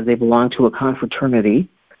Saturdays, because they belong to a confraternity.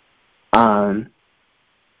 Now,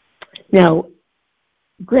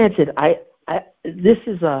 granted, this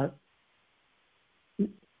is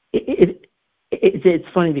it's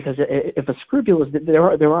funny because if a scrupulous,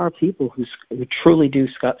 there are people who truly do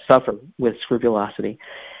suffer with scrupulosity,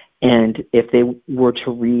 and if they were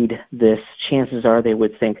to read this, chances are they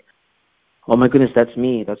would think, "Oh my goodness, that's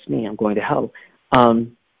me, I'm going to hell."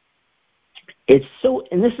 It's so,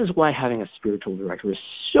 and this is why having a spiritual director is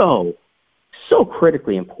so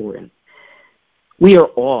critically important. We are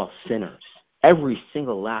all sinners, every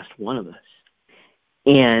single last one of us,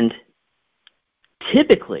 and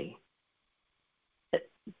typically,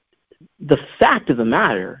 the fact of the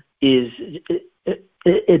matter is,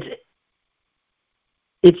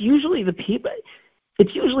 it's usually the people.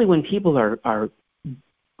 It's usually when people are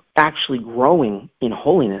actually growing in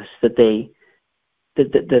holiness that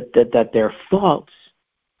that their faults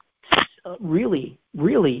really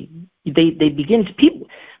they begin to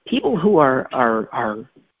people who are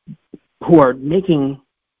advancing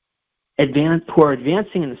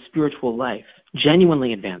in the spiritual life,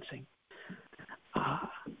 genuinely advancing,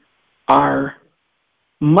 are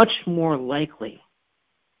much more likely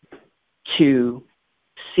to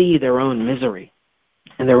see their own misery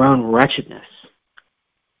and their own wretchedness,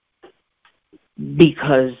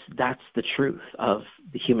 because that's the truth of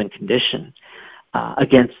the human condition,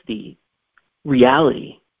 against the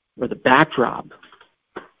reality or the backdrop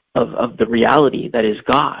of the reality that is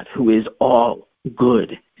God, who is all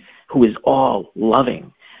good, who is all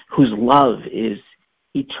loving, whose love is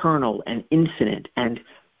eternal and infinite, and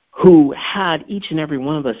who had each and every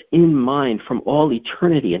one of us in mind from all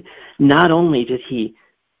eternity. And not only did he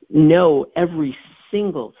know every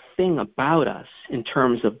single thing about us in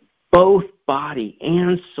terms of both body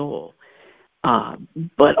and soul,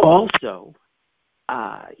 but also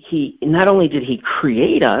he not only did he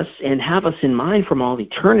create us and have us in mind from all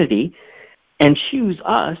eternity and choose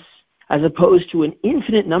us as opposed to an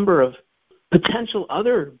infinite number of potential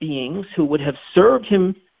other beings who would have served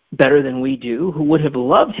him better than we do, who would have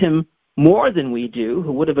loved him more than we do,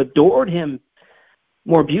 who would have adored him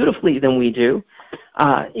more beautifully than we do,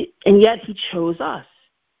 and yet he chose us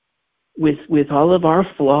with all of our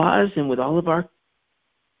flaws and with all of our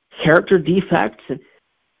character defects, and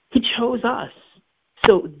he chose us.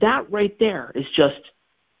 So that right there is just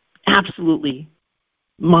absolutely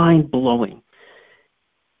mind-blowing.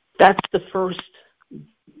 That's the first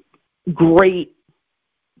great,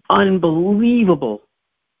 unbelievable,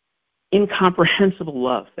 incomprehensible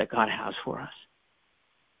love that God has for us.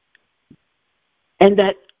 And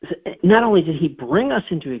that not only did he bring us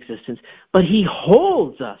into existence, but he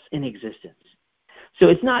holds us in existence. So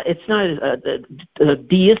it's not a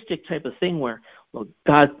deistic type of thing where, well,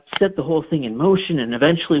 God set the whole thing in motion and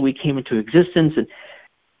eventually we came into existence. And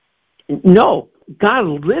no, God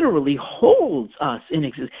literally holds us in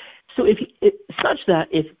existence. So such that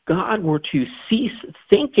if God were to cease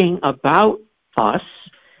thinking about us,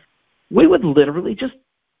 we would literally just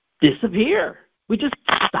disappear. We just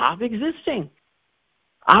stop existing.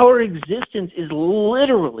 Our existence is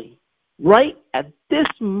literally, right at this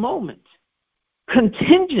moment,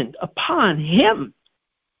 contingent upon him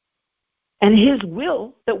and his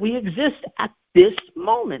will that we exist at this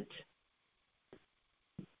moment.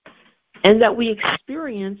 And that we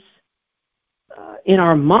experience in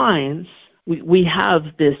our minds, we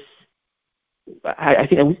have this, I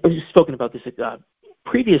think I've spoken about this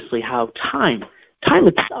previously, how time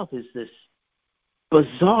itself is this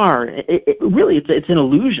bizarre, it's an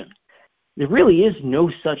illusion. There really is no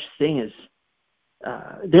such thing as,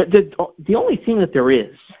 the only thing that there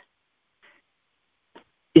is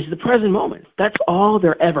the present moment. That's all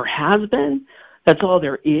there ever has been, that's all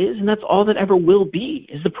there is, and that's all that ever will be,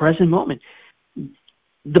 is the present moment.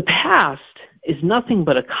 The past is nothing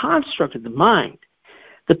but a construct of the mind.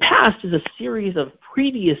 The past is a series of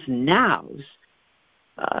previous nows.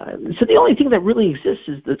 So the only thing that really exists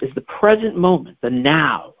is the present moment, the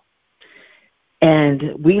now.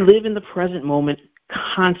 And we live in the present moment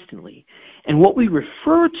constantly. And what we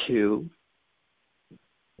refer to,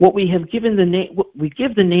 what we have given the name, we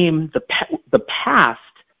give the name the past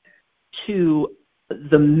to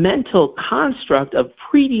the mental construct of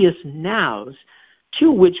previous nows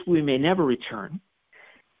to which we may never return.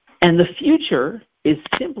 And the future is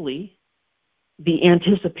simply the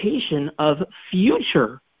anticipation of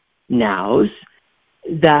future nows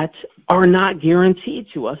that are not guaranteed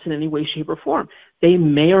to us in any way, shape, or form. They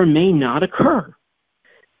may or may not occur.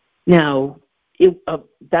 Now,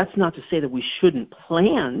 that's not to say that we shouldn't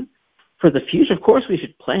plan for the future. Of course we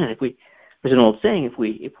should plan. There's an old saying,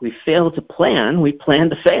 if we fail to plan, we plan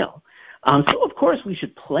to fail. So of course we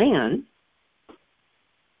should plan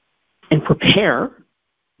and prepare,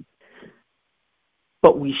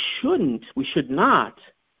 but we should not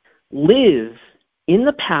live in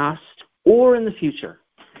the past or in the future.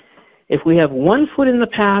 If we have one foot in the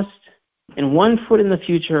past and one foot in the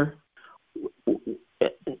future,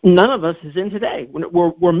 none of us is in today.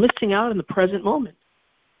 We're missing out in the present moment.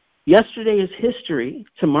 Yesterday is history.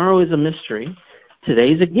 Tomorrow is a mystery.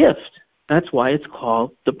 Today is a gift. That's why it's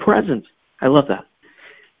called the present. I love that.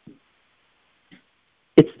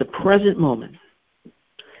 It's the present moment.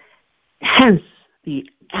 Hence, the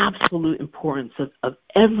absolute importance of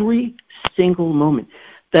every single moment.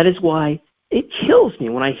 That is why it kills me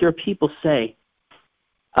when I hear people say,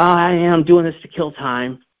 I am doing this to kill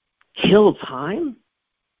time. Kill time?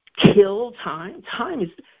 Kill time? Time is...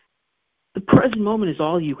 The present moment is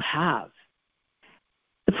all you have.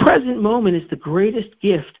 The present moment is the greatest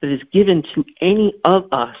gift that is given to any of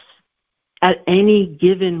us at any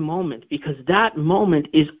given moment, because that moment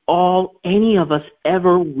is all any of us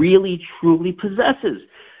ever really, truly possesses.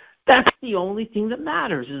 That's the only thing that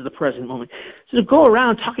matters, is the present moment. So to go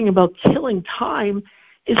around talking about killing time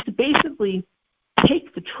is to basically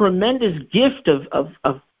take the tremendous gift of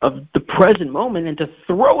the present moment and to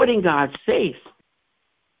throw it in God's face.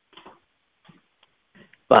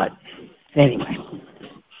 But anyway,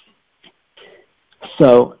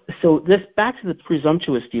 so this back to the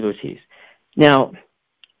presumptuous devotees. Now,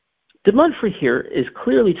 de Montfort here is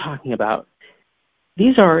clearly talking about,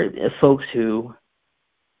 these are folks who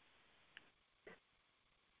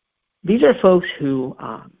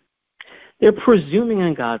they're presuming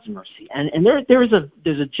on God's mercy, and there's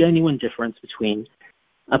a genuine difference between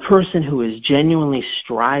a person who is genuinely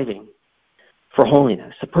striving for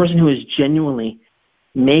holiness, a person who is genuinely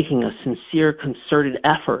making a sincere, concerted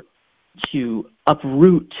effort to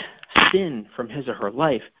uproot sin from his or her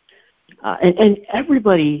life. And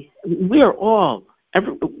everybody,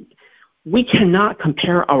 we cannot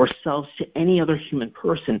compare ourselves to any other human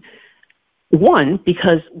person. One,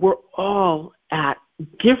 because we're all at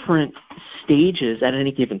different stages at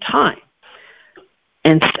any given time.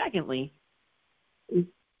 And secondly,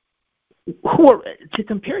 to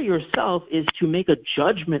compare yourself is to make a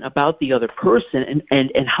judgment about the other person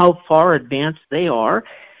and how far advanced they are,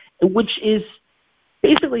 which is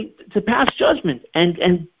basically to pass judgment.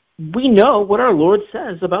 And we know what our Lord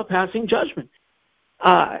says about passing judgment.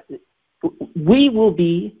 We will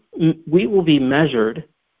be measured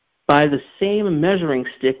by the same measuring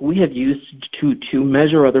stick we have used to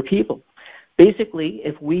measure other people. Basically,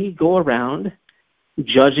 if we go around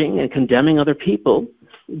judging and condemning other people,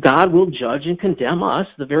 God will judge and condemn us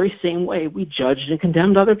the very same way we judged and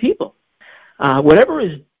condemned other people.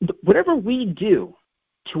 Whatever we do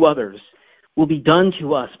to others will be done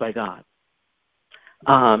to us by God.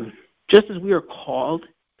 Just as we are called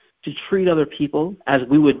to treat other people as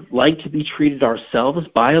we would like to be treated ourselves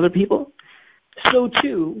by other people, so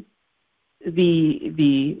too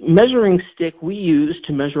the measuring stick we use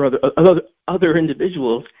to measure other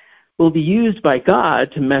individuals will be used by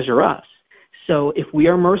God to measure us. So if we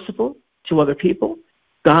are merciful to other people,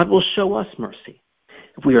 God will show us mercy.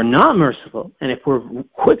 If we are not merciful, and if we're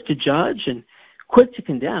quick to judge and quick to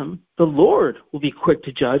condemn, the Lord will be quick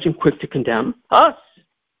to judge and quick to condemn us.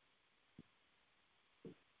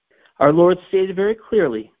 Our Lord stated very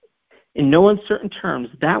clearly, in no uncertain terms,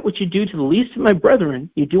 that which you do to the least of my brethren,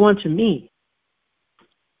 you do unto me.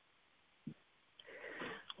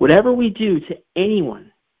 Whatever we do to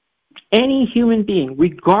anyone, any human being,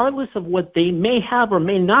 regardless of what they may have or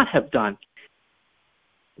may not have done,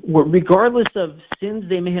 regardless of sins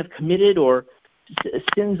they may have committed or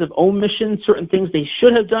sins of omission, certain things they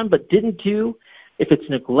should have done but didn't do, if it's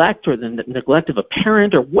neglect or the neglect of a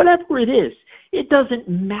parent or whatever it is, it doesn't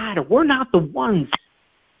matter. We're not the ones.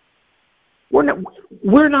 We're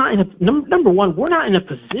not in a, number one, we're not in a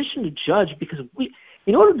position to judge, because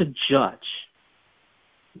in order to judge,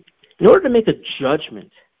 in order to make a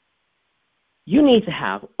judgment, you need to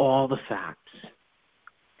have all the facts.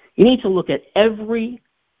 You need to look at every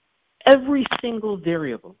single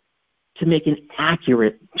variable to make an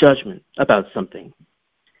accurate judgment about something.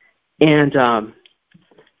 And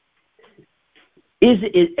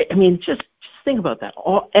just think about that.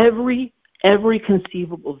 Every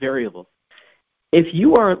conceivable variable.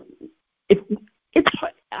 I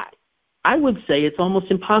would say it's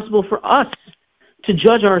almost impossible for us to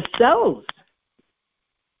judge ourselves.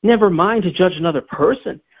 Never mind to judge another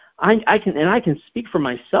person. I can speak for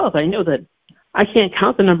myself. I know that I can't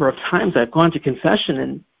count the number of times I've gone to confession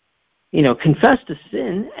and, confessed a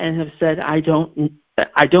sin and have said, I don't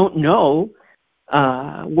know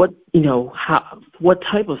what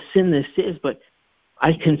type of sin this is, but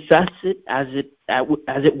I confess it as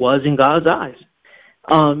it was in God's eyes,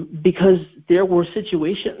 because there were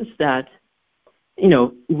situations that,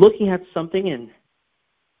 looking at something and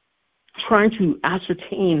trying to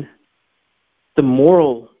ascertain the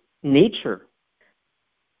moral nature.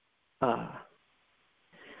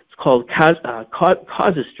 It's called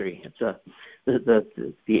casuistry. It's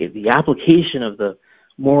the application of the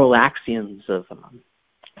moral axioms of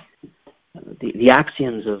the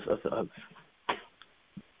axioms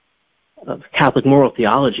of Catholic moral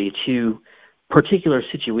theology to particular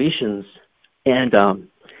situations, and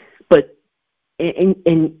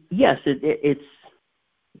yes, it's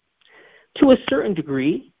to a certain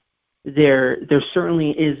degree. There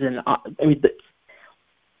certainly is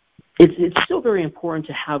it's still very important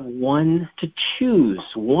to choose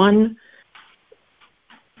one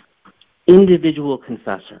individual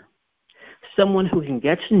confessor, someone who can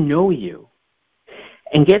get to know you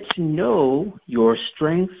and get to know your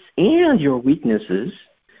strengths and your weaknesses,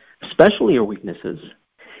 especially your weaknesses.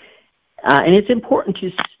 And it's important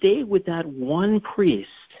to stay with that one priest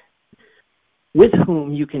with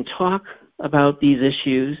whom you can talk about these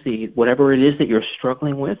issues, whatever it is that you're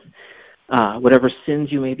struggling with, whatever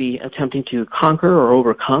sins you may be attempting to conquer or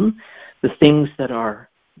overcome, the things that are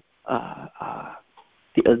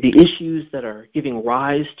the issues that are giving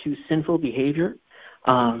rise to sinful behavior.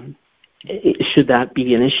 Should that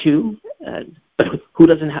be an issue? But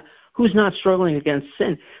who's not struggling against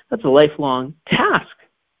sin? That's a lifelong task.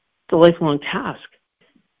 It's a lifelong task.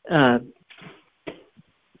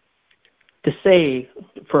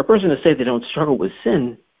 For a person to say they don't struggle with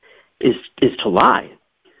sin is to lie,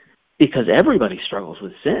 because everybody struggles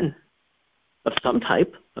with sin of some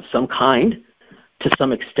type, of some kind, to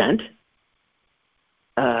some extent,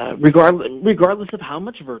 regardless of how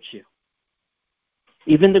much virtue.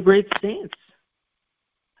 Even the great saints.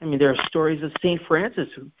 I mean, there are stories of St. Francis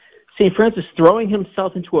throwing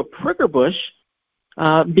himself into a pricker bush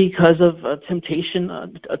because of a temptation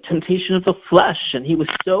of the flesh, and he was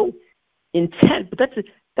so intent. But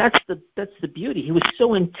that's the beauty. He was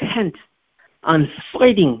so intent on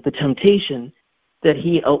fighting the temptation that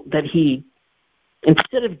he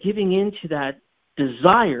instead of giving in to that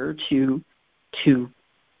desire to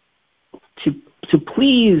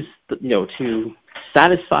please, to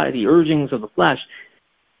satisfy the urgings of the flesh,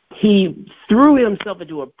 he threw himself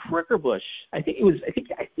into a pricker bush. I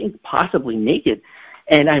think possibly naked,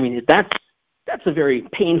 and I mean that's a very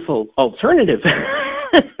painful alternative.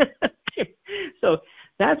 So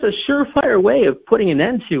that's a surefire way of putting an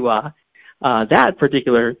end to that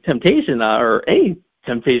particular temptation, or any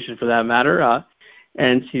temptation for that matter,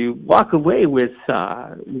 and to walk away with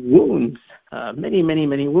wounds, many, many,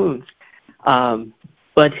 many wounds.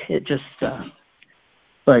 But it just, so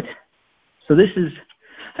this is,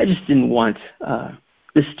 I just didn't want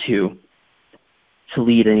this to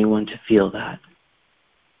lead anyone to feel that.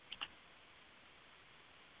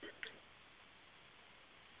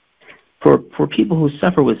 For people who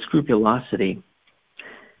suffer with scrupulosity,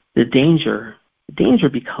 the danger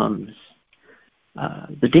becomes,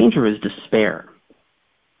 the danger is despair.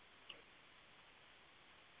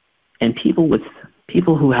 And people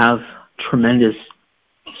who have tremendous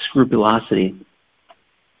scrupulosity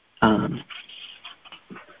can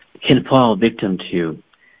fall victim to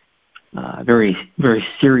very, very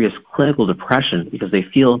serious clinical depression, because they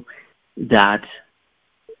feel that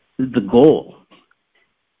the goal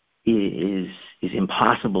is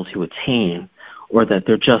impossible to attain, or that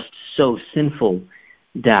they're just so sinful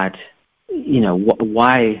that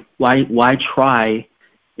why try?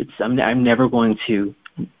 I'm never going to.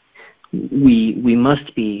 We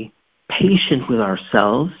must be patient with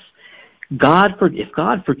ourselves. If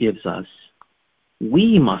God forgives us,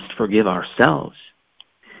 we must forgive ourselves.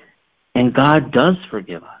 And God does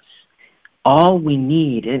forgive us. All we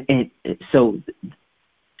need, and so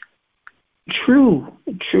true.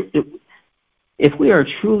 If we are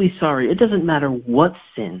truly sorry, it doesn't matter what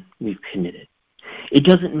sin we've committed. It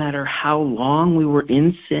doesn't matter how long we were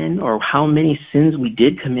in sin or how many sins we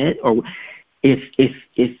did commit, or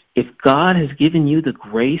if God has given you the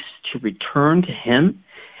grace to return to Him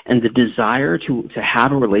and the desire to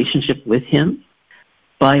have a relationship with Him,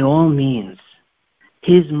 by all means,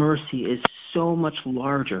 His mercy is so much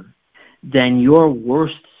larger than your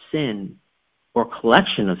worst sin or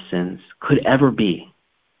collection of sins could ever be.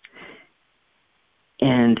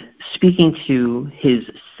 And speaking to his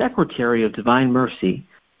secretary of Divine Mercy,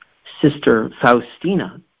 Sister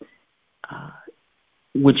Faustina,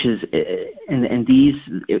 which is, and these,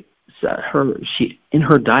 it's she in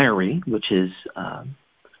her diary, which is the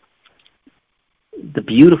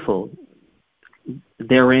beautiful.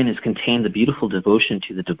 Therein is contained the beautiful devotion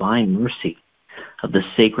to the divine mercy of the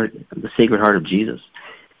Sacred Heart of Jesus,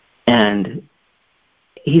 and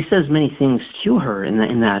he says many things to her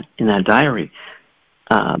in that diary.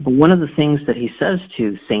 But one of the things that he says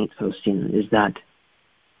to Saint Faustina is that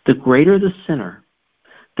the greater the sinner,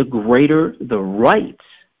 the greater the right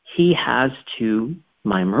he has to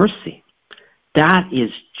my mercy. That is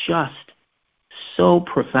just so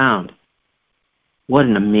profound. What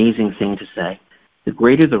an amazing thing to say. The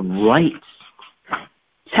greater the rights,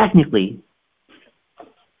 technically,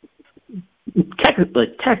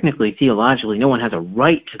 theologically, no one has a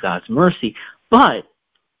right to God's mercy, but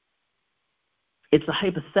it's a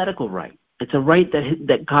hypothetical right. It's a right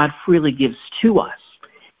that God freely gives to us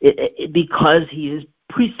because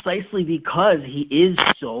precisely because he is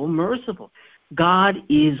so merciful. God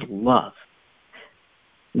is love.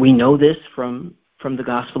 We know this from the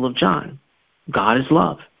Gospel of John. God is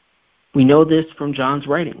love. We know this from John's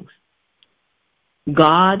writings.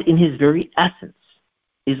 God, in his very essence,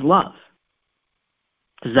 is love.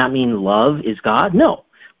 Does that mean love is God? No.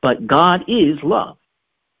 But God is love.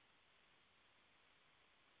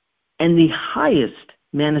 And the highest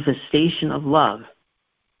manifestation of love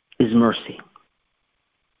is mercy.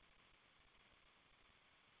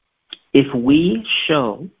 If we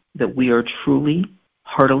show that we are truly,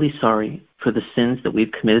 heartily sorry for the sins that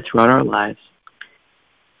we've committed throughout our lives,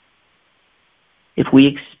 if we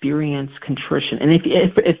experience contrition, and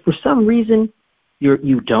if for some reason you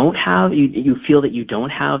feel that you don't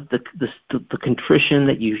have the contrition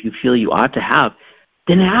that you feel you ought to have,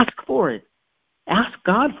 then ask for it. Ask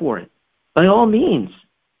God for it. By all means.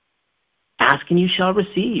 Ask and you shall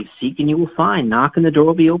receive. Seek and you will find. Knock and the door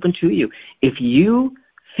will be open to you. If you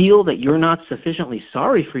feel that you're not sufficiently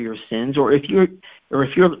sorry for your sins, or if you're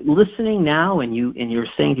listening now and you're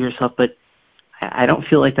saying to yourself, but I don't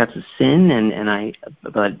feel like that's a sin,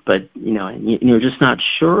 but you're just not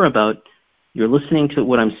sure about, you're listening to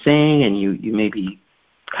what I'm saying, and you may be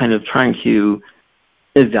kind of trying to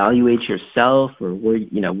evaluate yourself, or where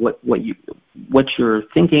what you're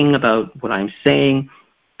thinking about what I'm saying,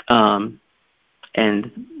 and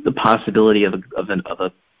the possibility of an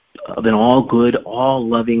all good, all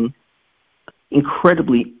loving,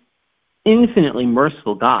 incredibly, infinitely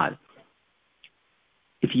merciful God.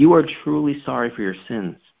 If you are truly sorry for your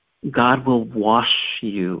sins, God will wash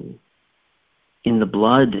you in the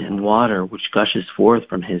blood and water which gushes forth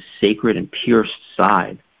from his sacred and pierced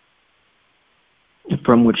side,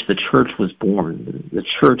 from which the church was born, the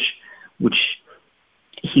church which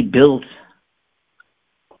he built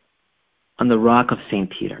on the rock of St.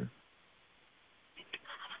 Peter.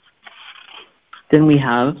 Then we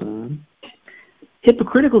have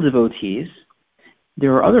hypocritical devotees.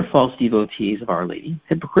 There are other false devotees of Our Lady,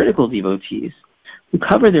 hypocritical devotees, who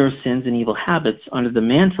cover their sins and evil habits under the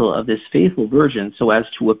mantle of this faithful virgin so as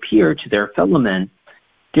to appear to their fellow men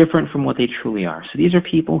different from what they truly are. So these are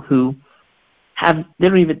people who have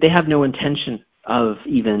no intention of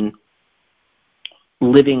even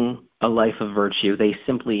living a life of virtue. They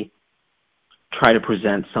simply try to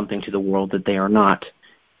present something to the world that they are not,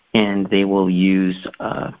 and they will use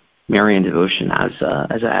Marian devotion as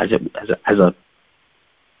a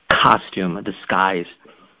costume, a disguise.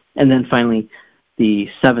 And then finally, the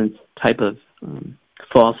seventh type of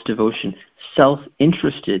false devotion,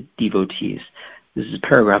 self-interested devotees. This is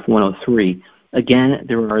paragraph 103. Again,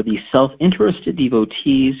 there are these self-interested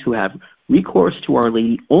devotees who have recourse to Our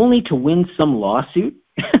Lady only to win some lawsuit,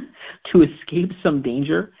 to escape some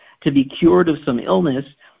danger, to be cured of some illness,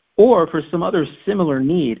 or for some other similar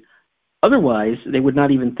need. Otherwise, they would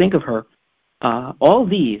not even think of her. All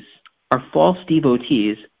these are false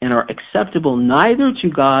devotees and are acceptable neither to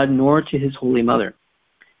God nor to his Holy Mother.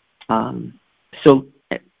 So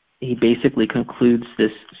he basically concludes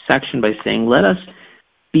this section by saying, let us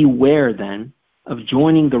beware then of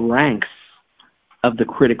joining the ranks of the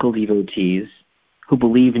critical devotees who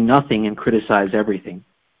believe nothing and criticize everything,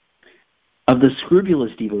 of the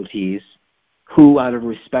scrupulous devotees who, out of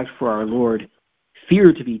respect for our Lord,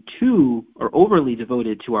 fear to be too or overly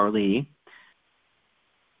devoted to Our Lady.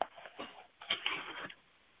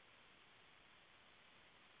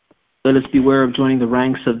 Let us beware of joining the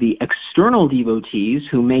ranks of the external devotees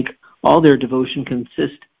who make all their devotion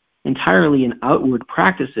consist entirely in outward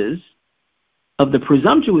practices, of the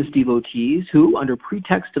presumptuous devotees who, under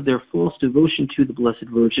pretext of their false devotion to the Blessed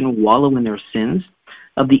Virgin, wallow in their sins,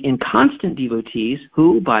 of the inconstant devotees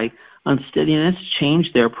who, by unsteadiness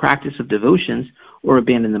change their practice of devotions or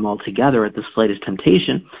abandon them altogether at the slightest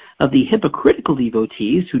temptation, of the hypocritical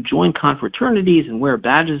devotees who join confraternities and wear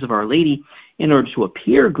badges of Our Lady in order to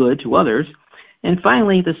appear good to others, and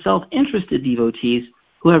finally, the self-interested devotees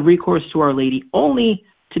who have recourse to Our Lady only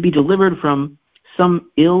to be delivered from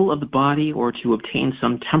some ill of the body or to obtain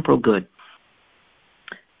some temporal good.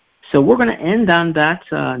 So we're going to end on that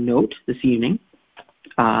note this evening,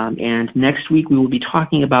 and next week we will be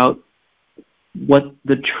talking about what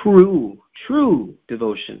the true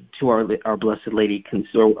devotion to our Blessed Lady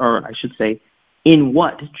consists, or I should say, in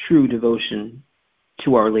what true devotion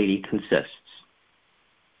to Our Lady consists.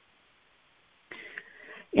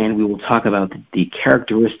 And we will talk about the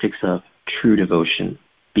characteristics of true devotion,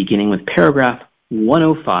 beginning with paragraph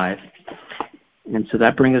 105. And so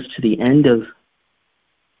that brings us to the end of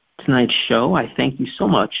tonight's show. I thank you so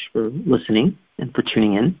much for listening and for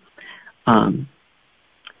tuning in.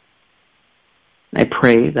 I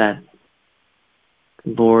pray that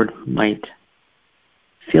the Lord might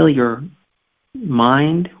fill your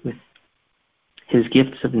mind with His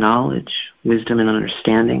gifts of knowledge, wisdom, and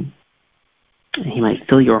understanding. And He might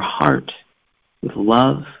fill your heart with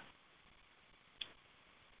love.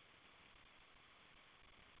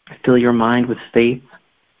 Fill your mind with faith.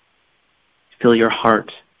 Fill your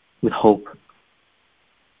heart with hope.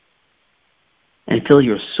 And fill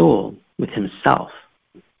your soul with Himself.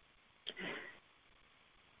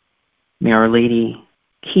 May Our Lady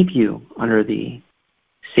keep you under the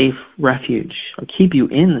safe refuge, or keep you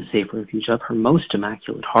in the safe refuge of her most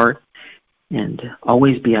immaculate heart, and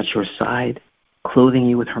always be at your side, clothing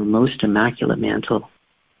you with her most immaculate mantle.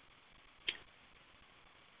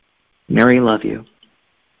 Mary, love you.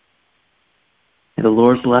 May the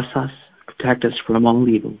Lord bless us, protect us from all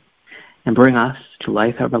evil, and bring us to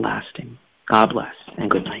life everlasting. God bless,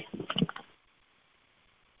 and good night.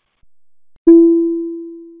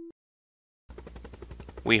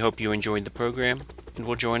 We hope you enjoyed the program and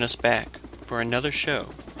will join us back for another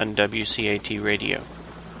show on WCAT Radio.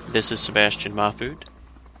 This is Sebastian Mahfood.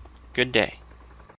 Good day.